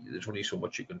know, there's only so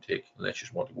much you can take unless you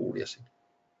just want to go racing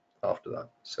after that.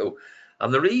 So,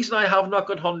 and the reason I have not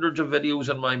got hundreds of videos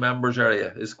in my members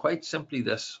area is quite simply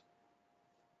this.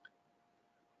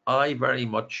 I very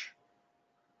much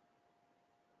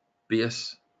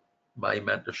base my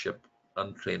mentorship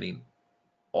and training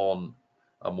on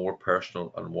a more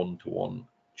personal and one-to-one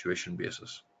tuition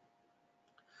basis.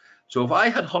 So if I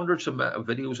had hundreds of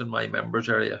videos in my members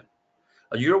area,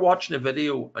 and you're watching a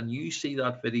video and you see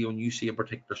that video and you see a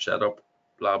particular setup,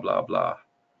 blah, blah, blah,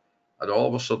 and all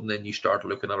of a sudden then you start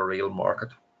looking at a real market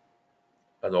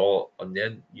and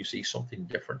then you see something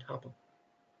different happen.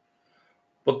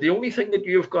 But the only thing that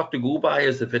you've got to go by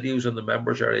is the videos in the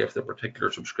members area of the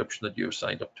particular subscription that you've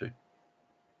signed up to.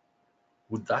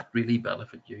 Would that really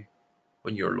benefit you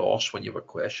when you're lost, when you have a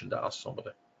question to ask somebody?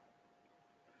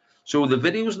 So the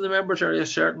videos in the members area,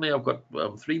 certainly I've got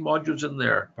 3 modules in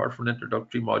there, apart from an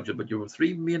introductory module, but you have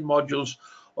 3 main modules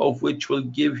of which will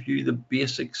give you the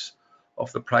basics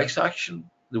of the price action.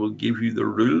 They will give you the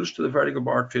rules to the vertical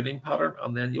bar trading pattern,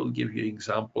 and then you'll give you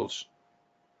examples.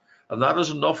 And that is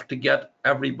enough to get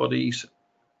everybody's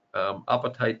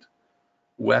appetite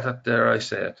whetted, dare I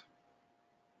say it.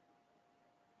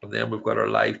 And then we've got our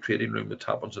live trading room that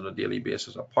happens on a daily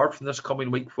basis. Apart from this coming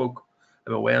week, folk,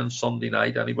 I'm away on Sunday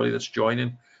night. Anybody that's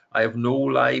joining, I have no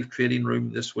live trading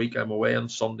room this week. I'm away on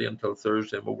Sunday until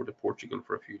Thursday. I'm over to Portugal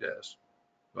for a few days.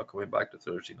 I'm not coming back to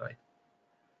Thursday night.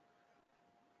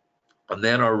 And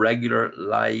then our regular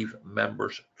live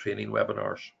members training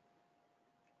webinars.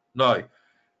 Now,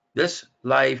 this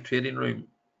live trading room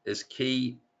is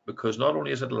key because not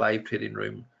only is it a live trading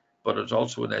room, but it's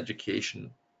also an education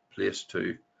place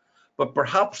too. but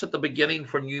perhaps at the beginning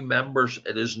for new members,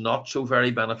 it is not so very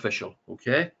beneficial,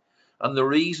 okay? And the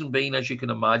reason being, as you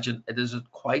can imagine, it is at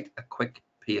quite a quick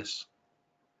pace,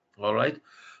 all right?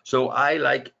 So I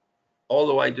like,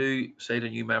 although I do say to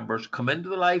new members, come into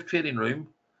the live trading room,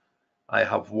 I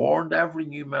have warned every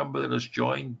new member that has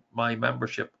joined my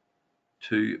membership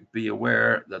to be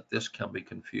aware that this can be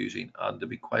confusing. And to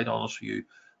be quite honest with you,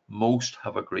 most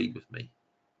have agreed with me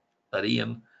that,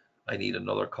 Ian, I need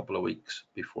another couple of weeks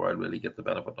before I really get the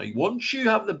benefit. Now, once you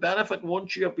have the benefit,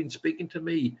 once you have been speaking to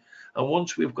me, and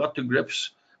once we've got to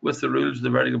grips with the rules of the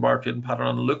variable bar trading pattern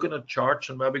and looking at charts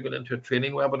and maybe going into a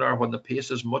training webinar when the pace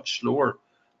is much slower,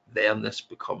 then this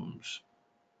becomes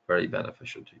very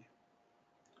beneficial to you.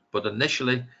 But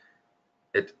initially,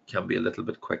 it can be a little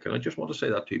bit quicker. And I just want to say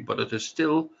that to you, but it is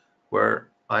still where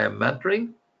I am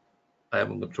mentoring. I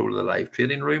am in control of the live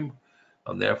trading room,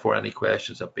 and therefore any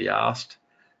questions that be asked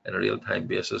in a real-time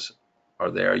basis are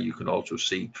there. You can also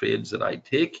see trades that I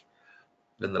take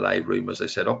in the live room as I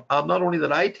set up, and not only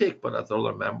that I take, but that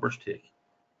other members take.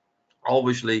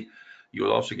 Obviously, you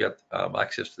will also get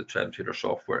access to the Trend Trader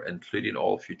software, including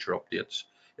all future updates.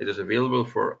 It is available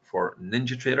for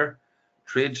NinjaTrader,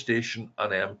 TradeStation,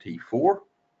 and MT4.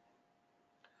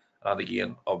 And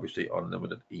again, obviously,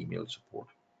 unlimited email support.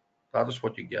 That is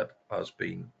what you get as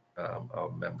being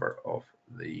a member of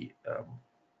the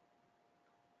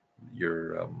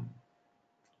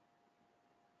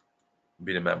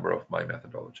being a member of my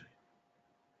methodology.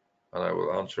 And I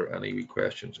will answer any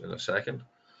questions in a second.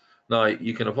 Now,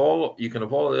 you can have all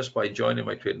of this by joining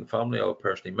my trading family. I'll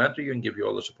personally mentor you and give you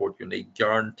all the support you need,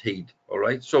 guaranteed. All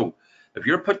right. So if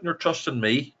you're putting your trust in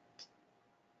me,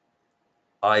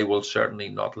 I will certainly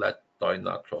not let down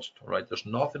that trust. All right. There's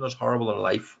nothing as horrible in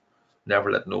life,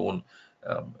 never let known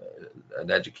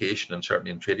in education, and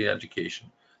certainly in trading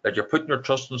education, that you're putting your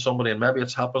trust in somebody, and maybe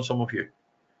it's happened to some of you,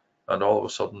 and all of a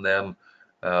sudden then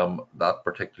that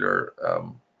particular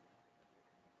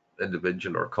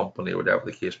individual or company, whatever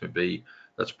the case may be,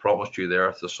 that's promised you the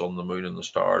earth, the sun, the moon, and the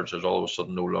stars, is all of a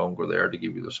sudden no longer there to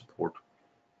give you the support.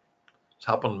 It's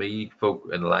happened to me, folk,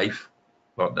 in life,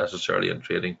 not necessarily in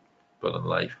trading, but in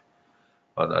life,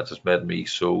 and that has made me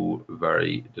so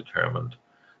very determined.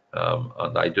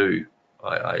 And I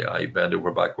bend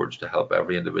over backwards to help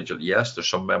every individual. Yes, there's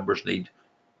some members need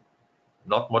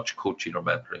not much coaching or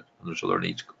mentoring, and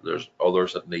there's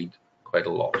others that need quite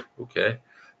a lot. Okay,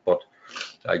 but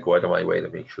I go out of my way to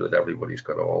make sure that everybody's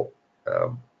got all,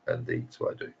 indeed, so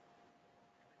I do.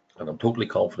 And I'm totally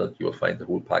confident you will find the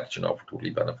whole package and offer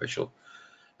totally beneficial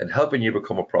in helping you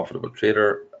become a profitable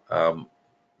trader.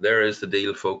 There is the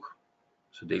deal, folk.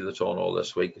 It's a deal that's on all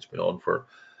this week. It's been on for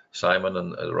Simon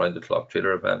and around the clock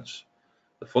trader events.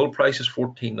 The full price is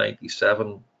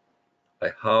 $14.97.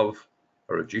 I have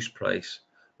a reduced price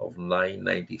of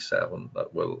 $9.97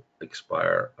 that will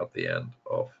expire at the end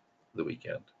of the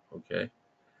weekend. Okay.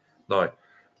 Now,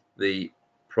 the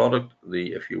product,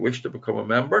 if you wish to become a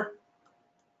member,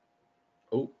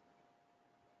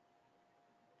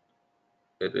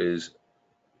 it is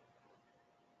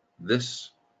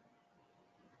this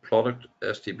product,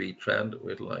 STB Trend.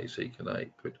 Wait till I see, can I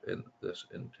put in this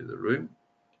into the room?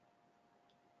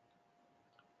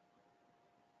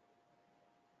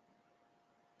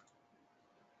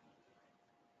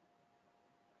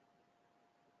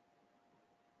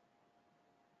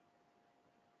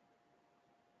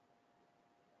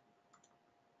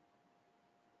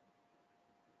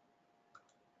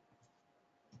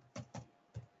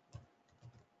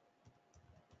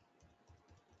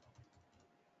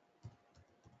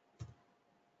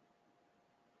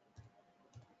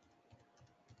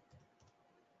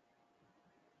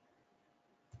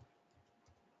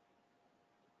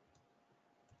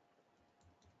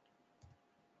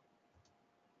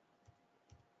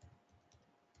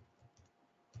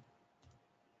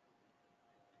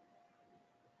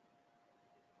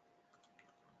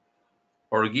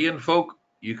 Or again, folk,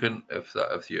 you can, if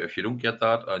you don't get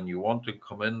that and you want to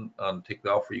come in and take the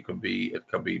offer, it can be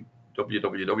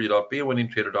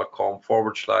www.beawinning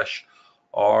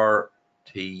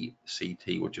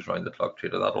trader.com/RTCT, which is round the clock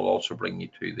trader. That will also bring you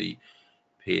to the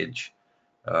page.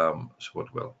 So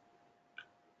it will.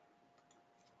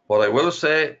 What I will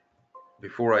say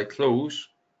before I close,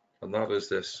 and that is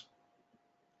this: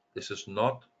 this is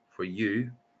not for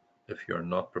you if you're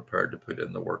not prepared to put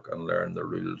in the work and learn the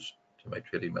rules to my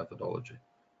trading methodology.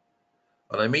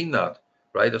 And I mean that,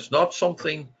 right? It's not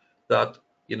something that,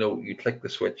 you click the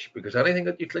switch, because anything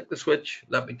that you click the switch,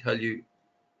 let me tell you,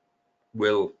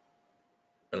 will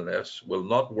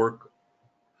not work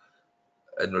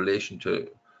in relation to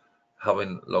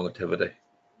having longevity.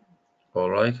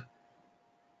 All right.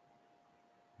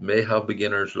 may have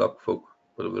beginner's luck, folk,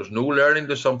 but if there's no learning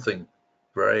to something,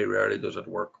 very rarely does it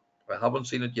work. I haven't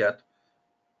seen it yet.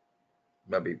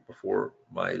 Maybe before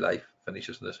my life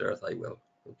finishes on this earth, I will.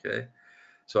 Okay.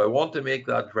 So I want to make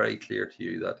that very clear to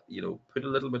you that, put a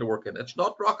little bit of work in. It's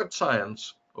not rocket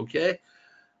science. Okay.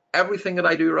 Everything that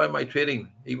I do around my trading,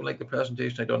 even like the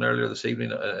presentation I done earlier this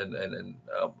evening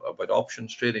about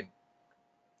options trading,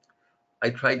 I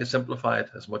try to simplify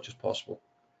it as much as possible.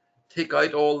 Take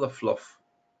out all the fluff.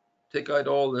 Take out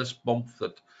all this bump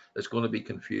that is going to be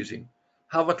confusing.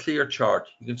 Have a clear chart.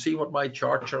 You can see what my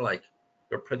charts are like.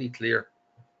 They're pretty clear.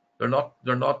 They're not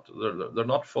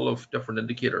full of different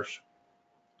indicators.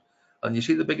 And you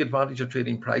see the big advantage of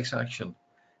trading price action.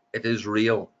 It is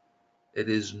real. It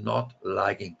is not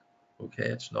lagging. Okay,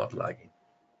 it's not lagging.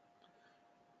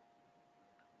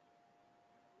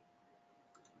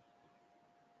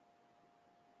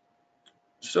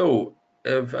 So,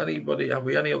 if anybody, have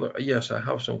we any other? Yes, I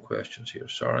have some questions here.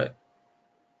 Sorry.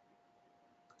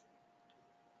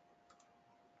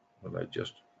 Will I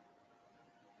just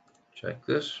check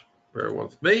this? Bear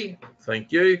with me.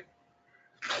 Thank you.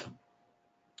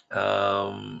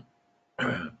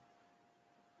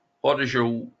 What is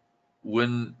your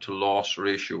win to loss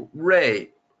ratio? Ray,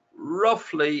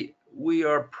 roughly, we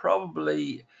are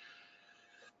probably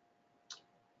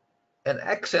in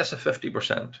excess of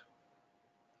 50%.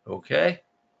 Okay.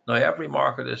 Now, every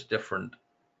market is different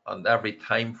and every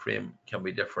time frame can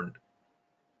be different.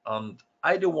 And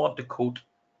I don't want to quote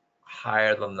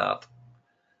higher than that,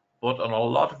 but on a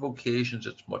lot of occasions,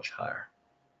 it's much higher.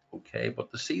 Okay.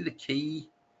 But to see the key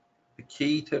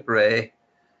to it, Ray,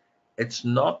 it's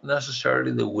not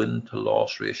necessarily the win to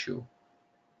loss ratio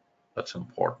that's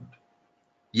important.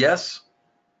 Yes,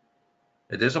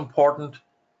 it is important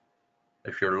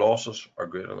if your losses are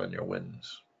greater than your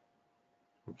wins.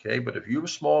 Okay, but if you have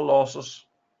small losses,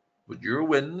 but your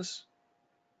wins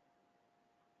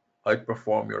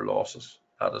outperform your losses,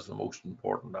 that is the most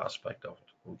important aspect of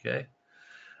it. Okay,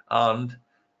 and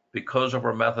because of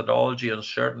our methodology and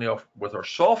certainly with our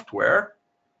software,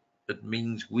 it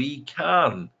means we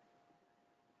can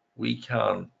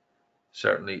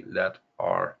certainly let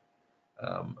our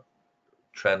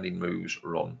trending moves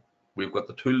run. We've got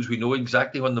the tools. We know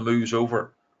exactly when the move's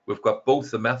over. We've got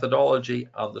both the methodology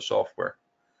and the software.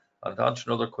 And to answer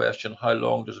another question, how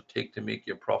long does it take to make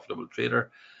you a profitable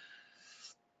trader?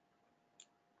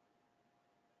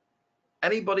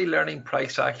 Anybody learning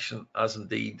price action, as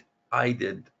indeed I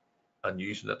did, and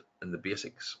using it in the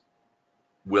basics,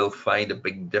 will find a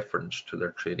big difference to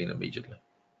their trading immediately.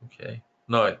 Okay.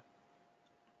 Now,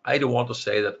 I don't want to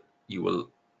say that you will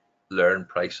learn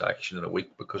price action in a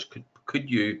week, because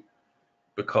could you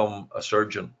become a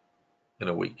surgeon in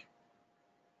a week?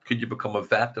 Could you become a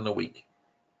vet in a week?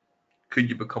 Could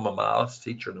you become a maths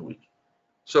teacher in a week?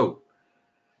 So,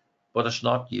 but it's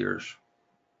not years,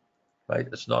 right?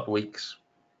 It's not weeks.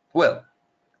 Well,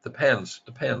 depends.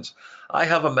 I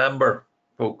have a member,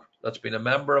 folk, that's been a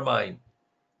member of mine,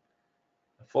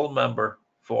 a full member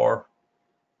for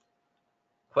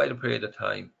quite a period of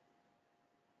time.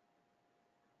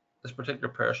 This particular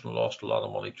person lost a lot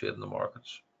of money trading the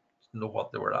markets. Didn't know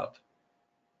what they were at.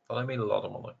 And I mean a lot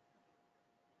of money.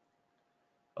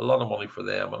 A lot of money for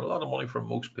them and a lot of money for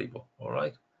most people, all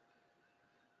right?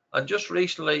 And just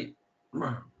recently,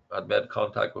 had made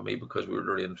contact with me because we were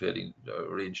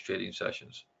arranged trading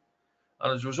sessions.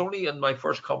 And it was only in my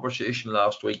first conversation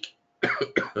last week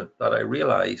that I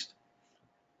realized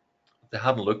they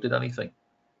hadn't looked at anything,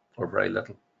 or very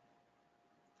little.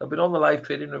 They've been on the live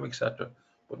trading room, etc.,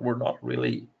 but we're not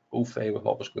really au fait with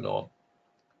what was going on.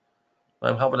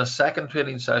 I'm having a second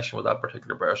training session with that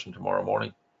particular person tomorrow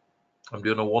morning. I'm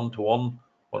doing a one-to-one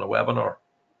on a webinar,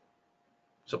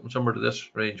 something similar to this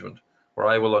arrangement, where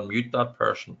I will unmute that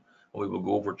person and we will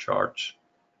go over charts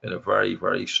in a very,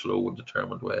 very slow and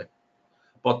determined way.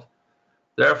 But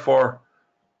therefore,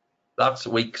 that's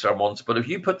weeks or months. But if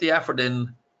you put the effort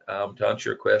in, to answer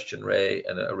your question, Ray,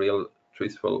 in a real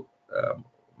truthful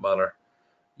manner,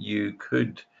 you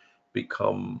could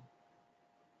become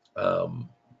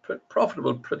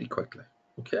profitable pretty quickly.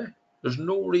 Okay, there's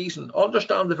no reason.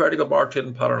 Understand the vertical bar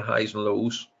trading pattern, highs and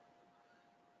lows,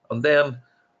 and then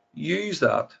use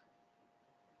that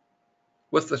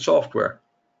with the software.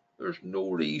 There's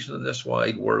no reason in this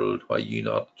wide world why you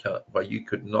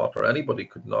could not, or anybody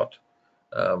could not,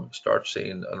 start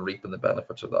seeing and reaping the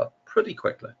benefits of that pretty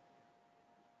quickly.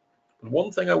 But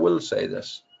one thing I will say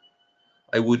this: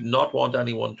 I would not want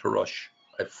anyone to rush.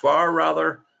 I'd far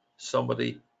rather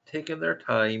somebody taking their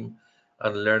time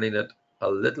and learning it a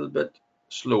little bit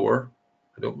slower.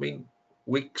 I don't mean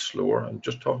weeks slower. I'm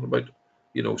just talking about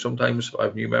You know, sometimes I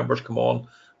have new members come on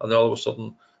and all of a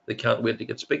sudden they can't wait to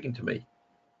get speaking to me,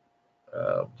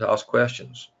 to ask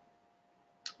questions.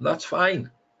 And that's fine.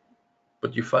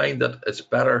 But you find that it's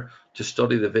better to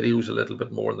study the videos a little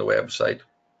bit more on the website.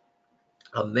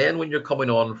 And then when you're coming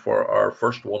on for our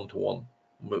first one-to-one,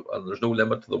 and there's no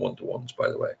limit to the one-to-ones, by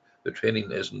the way, the training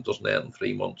doesn't end in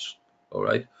 3 months, all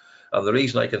right? And the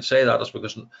reason I can say that is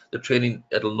because the training,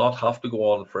 it'll not have to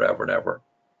go on forever and ever,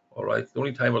 all right? The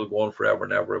only time it'll go on forever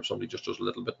and ever if somebody just does a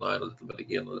little bit now, a little bit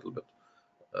again, a little bit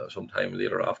sometime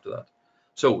later after that.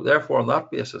 So therefore, on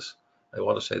that basis, I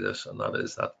want to say this, and that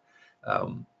is that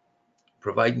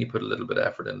providing you put a little bit of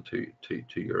effort into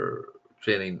your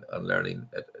training and learning,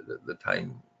 the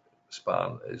time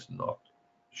span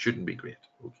shouldn't be great.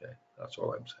 Okay, that's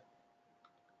all I'm saying.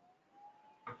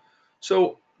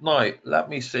 So now let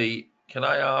me see. Can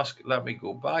I ask? Let me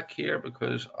go back here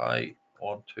because I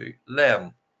want to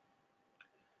learn.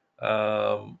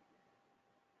 I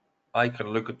can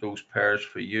look at those pairs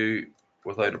for you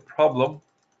without a problem.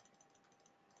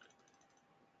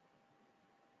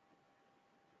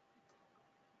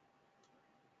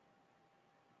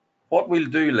 What we'll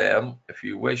do, Len, if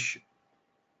you wish,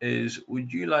 is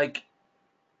would you like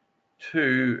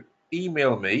to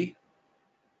email me?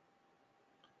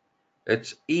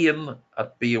 It's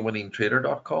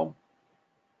ian@beawinningtrader.com.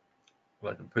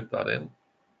 I can put that in.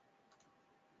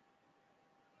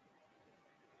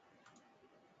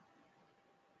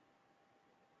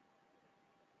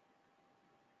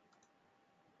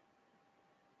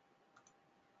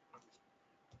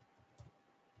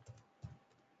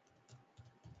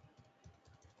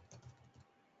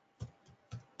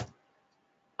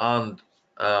 And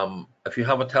if you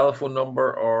have a telephone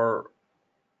number or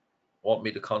want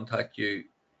me to contact you,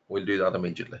 we'll do that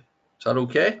immediately. Is that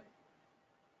okay?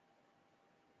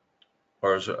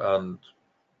 Or is it, and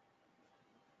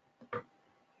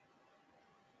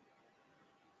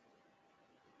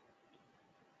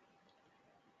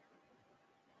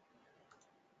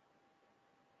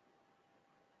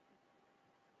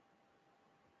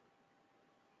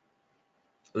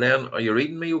Len, are you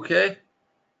reading me okay?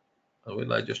 And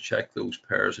will I just check those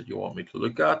pairs that you want me to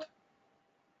look at?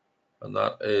 And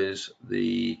that is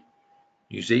the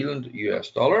New Zealand US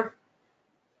dollar.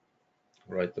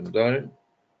 Write them down.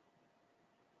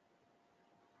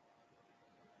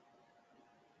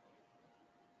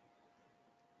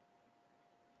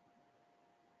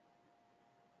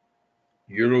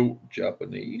 Euro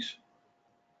Japanese.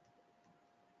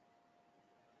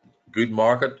 Good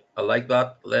market. I like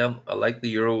that, Len. I like the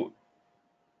euro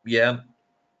yen.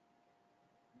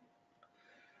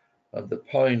 And the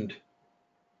pound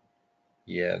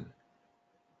yen.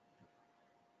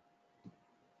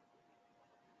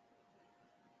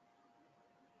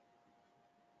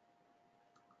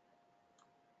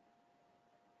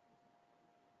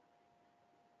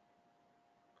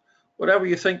 Whatever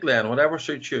you think, Len, whatever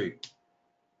suits you.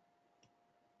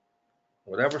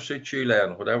 Whatever suits you,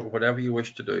 Len, whatever you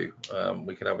wish to do,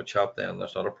 we can have a chat then.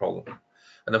 That's not a problem.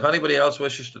 And if anybody else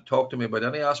wishes to talk to me about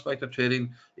any aspect of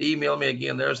trading, email me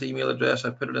again. There's the email address. I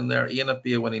put it in there,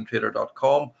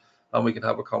 ian@beawinningtrader.com, and we can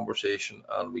have a conversation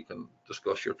and we can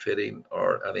discuss your trading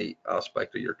or any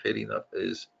aspect of your trading that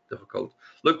is difficult.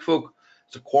 Look, folk,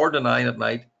 it's 8:45 at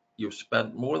night. You've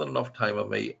spent more than enough time with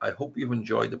me. I hope you've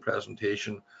enjoyed the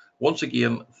presentation. Once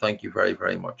again, thank you very,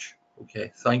 very much.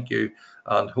 Okay, thank you.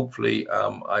 And hopefully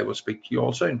I will speak to you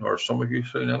all soon, or some of you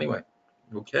soon anyway.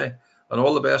 Okay, and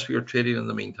all the best for your trading in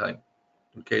the meantime.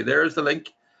 Okay, there's the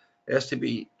link,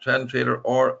 STB Trend Trader,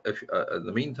 or if in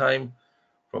the meantime,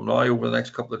 from now over the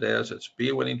next couple of days, it's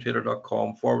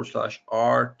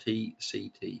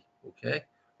beawinningtrader.com/RTCT. Okay,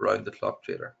 round the clock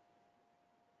trader.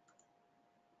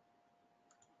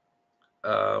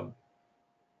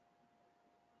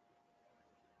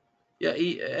 Yeah,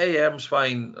 AM's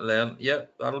fine, Len.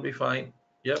 Yep, that'll be fine.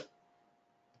 Yep.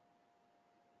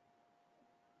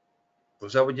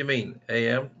 Was that what you mean?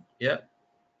 AM? Yeah.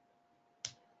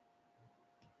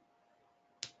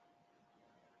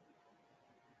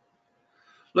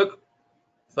 Look,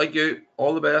 thank you.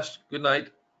 All the best. Good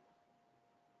night.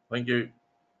 Thank you.